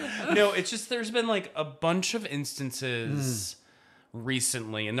 No, it's just there's been like a bunch of instances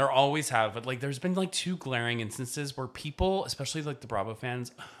recently, and there always have, but like there's been like two glaring instances where people, especially like the Bravo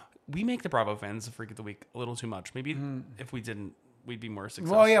fans, we make the Bravo fans the Freak of the Week a little too much. Maybe if we didn't, we'd be more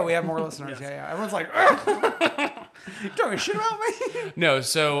successful. Well, yeah, we have more listeners. Yeah. Everyone's like, talking shit about me. No,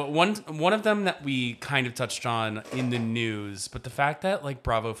 so one of them that we kind of touched on in the news, but the fact that like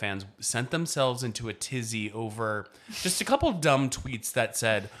Bravo fans sent themselves into a tizzy over just a couple dumb tweets that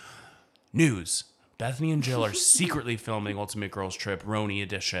said, news, Bethany and Jill are secretly filming Ultimate Girls Trip Roni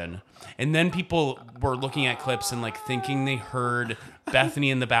edition. And then people were looking at clips and like thinking they heard Bethany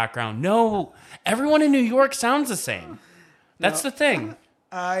in the background. No, everyone in New York sounds the same. That's the thing.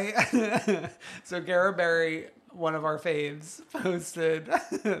 So Gara Berry, one of our faves, posted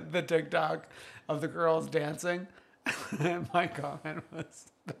the TikTok of the girls dancing. And my comment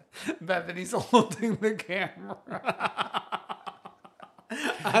was, Bethany's holding the camera.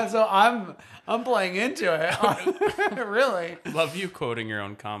 So I'm playing into it. Really. Love you quoting your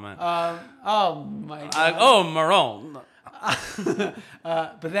own comment. Oh my God. Maron.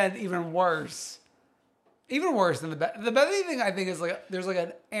 But then even worse than the Bethany thing, I think, is like there's like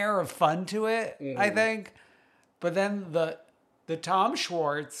an air of fun to it. I think, but then the Tom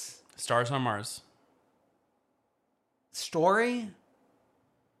Schwartz Stars on Mars story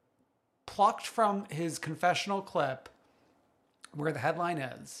plucked from his confessional clip, where the headline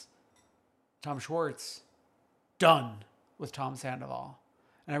is Tom Schwartz done with Tom Sandoval.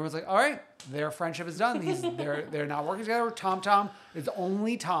 And everyone's like, all right, their friendship is done. They're not working together. Tom is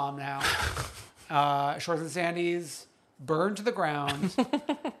only Tom now. Schwartz and Sandy's burned to the ground.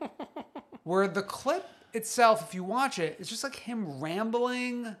 Where the clip itself, if you watch it, it's just like him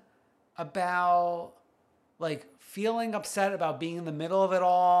rambling about like feeling upset about being in the middle of it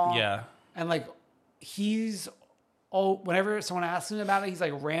all. Yeah. And like whenever someone asks him about it, he's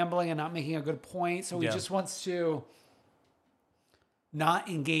like rambling and not making a good point. So he just wants to not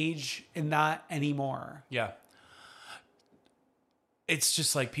engage in that anymore. Yeah. It's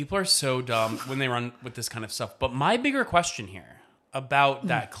just like people are so dumb when they run with this kind of stuff. But my bigger question here about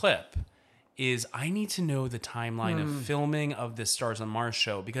that clip is I need to know the timeline of filming of this Stars on Mars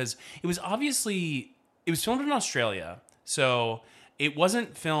show, because it was filmed in Australia. So it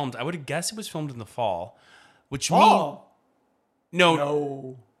wasn't filmed. I would guess it was filmed in the fall, which means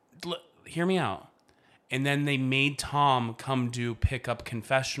no. Hear me out. And then they made Tom come do pickup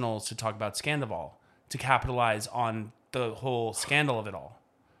confessionals to talk about Scandoval to capitalize on the whole scandal of it all.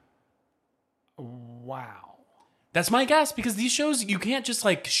 Wow. That's my guess, because these shows, you can't just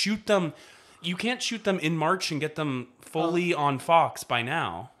like shoot them. You can't shoot them in March and get them fully on Fox by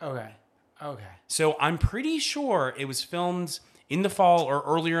now. Okay. So I'm pretty sure it was filmed in the fall or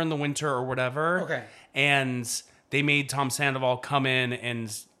earlier in the winter or whatever. Okay. And they made Tom Sandoval come in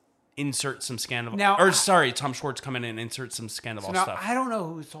and insert some Scandoval. Tom Schwartz come in and insert some Scandoval stuff. I don't know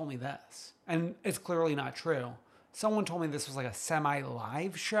who told me this, and it's clearly not true. Someone told me this was like a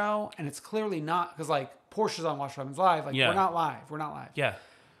semi-live show, and it's clearly not, because like Portia's on Watch What Happens Live. Like, we're not live. Yeah.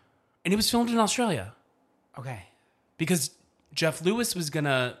 And it was filmed in Australia. Okay. Because Jeff Lewis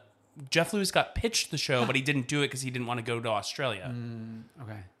got pitched the show, but he didn't do it because he didn't want to go to Australia.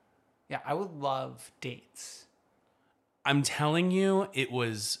 Okay. Yeah, I would love dates. I'm telling you, it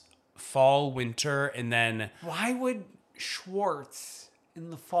was fall, winter, and then... Why would Schwartz in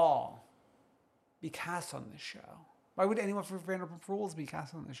the fall be cast on this show? Why would anyone from Vanderpump Rules be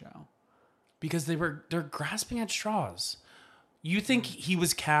cast on the show? Because they're grasping at straws. You think he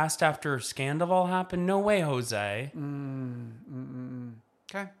was cast after Scandoval happened? No way, Jose.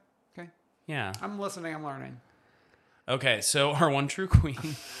 Okay. Yeah. I'm listening. I'm learning. Okay, so our one true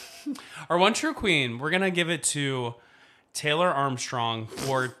queen. We're going to give it to Taylor Armstrong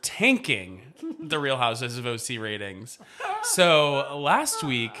for tanking the Real Housewives of OC ratings. So last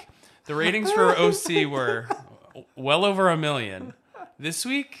week, the ratings for OC were well over 1 million. This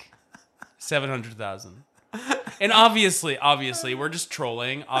week, 700,000. And obviously, we're just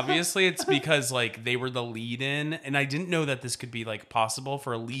trolling. Obviously, it's because like they were the lead-in, and I didn't know that this could be like possible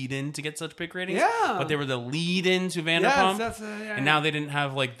for a lead-in to get such big ratings. Yeah. But they were the lead-in to Vanderpump, yeah. and now they didn't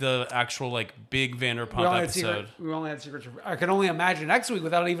have like the actual like big Vanderpump episode. We only had secrets. I can only imagine next week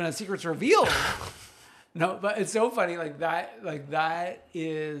without even a secrets revealed. No, but it's so funny. Like that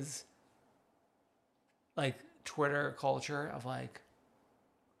is like Twitter culture of like,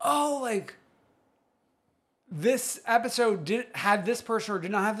 oh, like this episode had this person or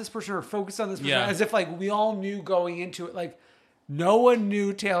did not have this person or focused on this person, as if like we all knew going into it. Like no one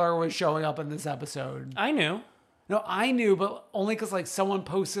knew Taylor was showing up in this episode. I knew. No, I knew, but only because like someone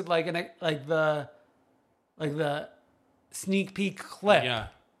posted like the sneak peek clip. Yeah.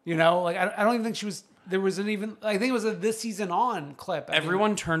 You know, like I don't even think she was. There wasn't even. I think it was a This Season On clip.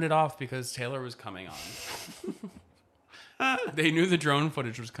 Everyone turned it off because Taylor was coming on. They knew the drone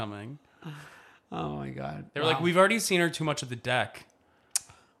footage was coming. Oh my God. They were like, we've already seen her too much of the deck.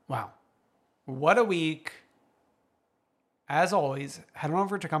 Wow. What a week. As always, head on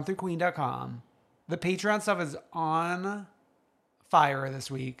over to comethroughqueen.com. The Patreon stuff is on fire this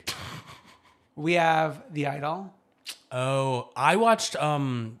week. We have The Idol. Oh, I watched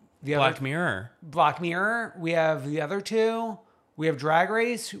Black Mirror. Black Mirror. We have the other two. We have Drag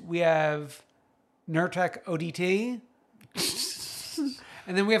Race. We have Nurtec ODT.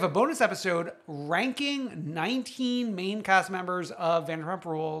 And then we have a bonus episode ranking 19 main cast members of Vanderpump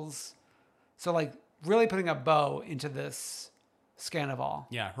Rules. So, like, really putting a bow into this Scandival.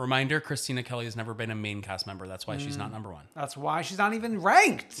 Yeah. Reminder, Christina Kelly has never been a main cast member. That's why she's not number one. That's why she's not even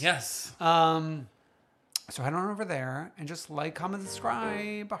ranked. Yes. So head on over there and just like, comment,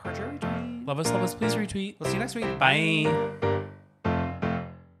 subscribe. Heart your retweet. Love us, please retweet. We'll see you next week. Bye.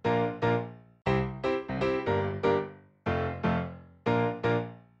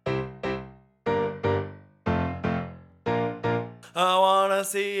 I wanna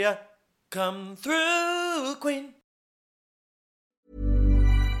see ya come through, Queen.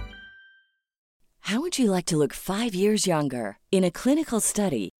 How would you like to look 5 years younger? In a clinical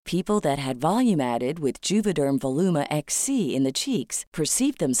study, people that had volume added with Juvederm Voluma XC in the cheeks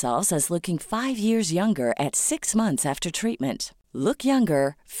perceived themselves as looking 5 years younger at 6 months after treatment. Look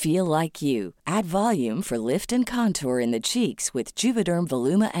younger, feel like you. Add volume for lift and contour in the cheeks with Juvederm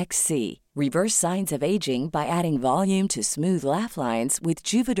Voluma XC. Reverse signs of aging by adding volume to smooth laugh lines with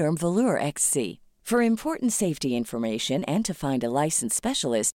Juvederm Volure XC. For important safety information and to find a licensed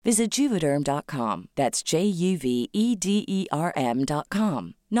specialist, visit Juvederm.com. That's JUVEDERM.com.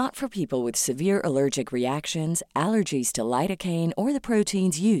 Not for people with severe allergic reactions, allergies to lidocaine, or the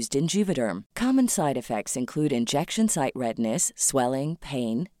proteins used in Juvederm. Common side effects include injection site redness, swelling,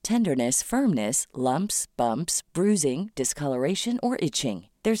 pain, tenderness, firmness, lumps, bumps, bruising, discoloration, or itching.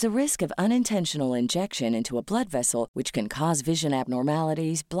 There's a risk of unintentional injection into a blood vessel, which can cause vision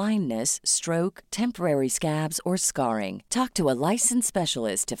abnormalities, blindness, stroke, temporary scabs, or scarring. Talk to a licensed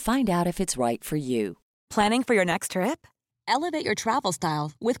specialist to find out if it's right for you. Planning for your next trip? Elevate your travel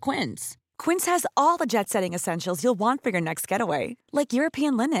style with Quince. Quince has all the jet-setting essentials you'll want for your next getaway, like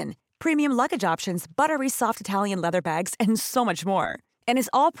European linen, premium luggage options, buttery soft Italian leather bags, and so much more. And is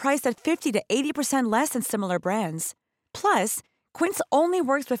all priced at 50 to 80% less than similar brands. Plus, Quince only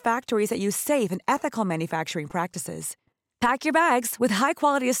works with factories that use safe and ethical manufacturing practices. Pack your bags with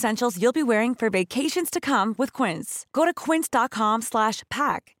high-quality essentials you'll be wearing for vacations to come with Quince. Go to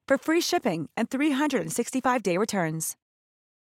quince.com/pack for free shipping and 365-day returns.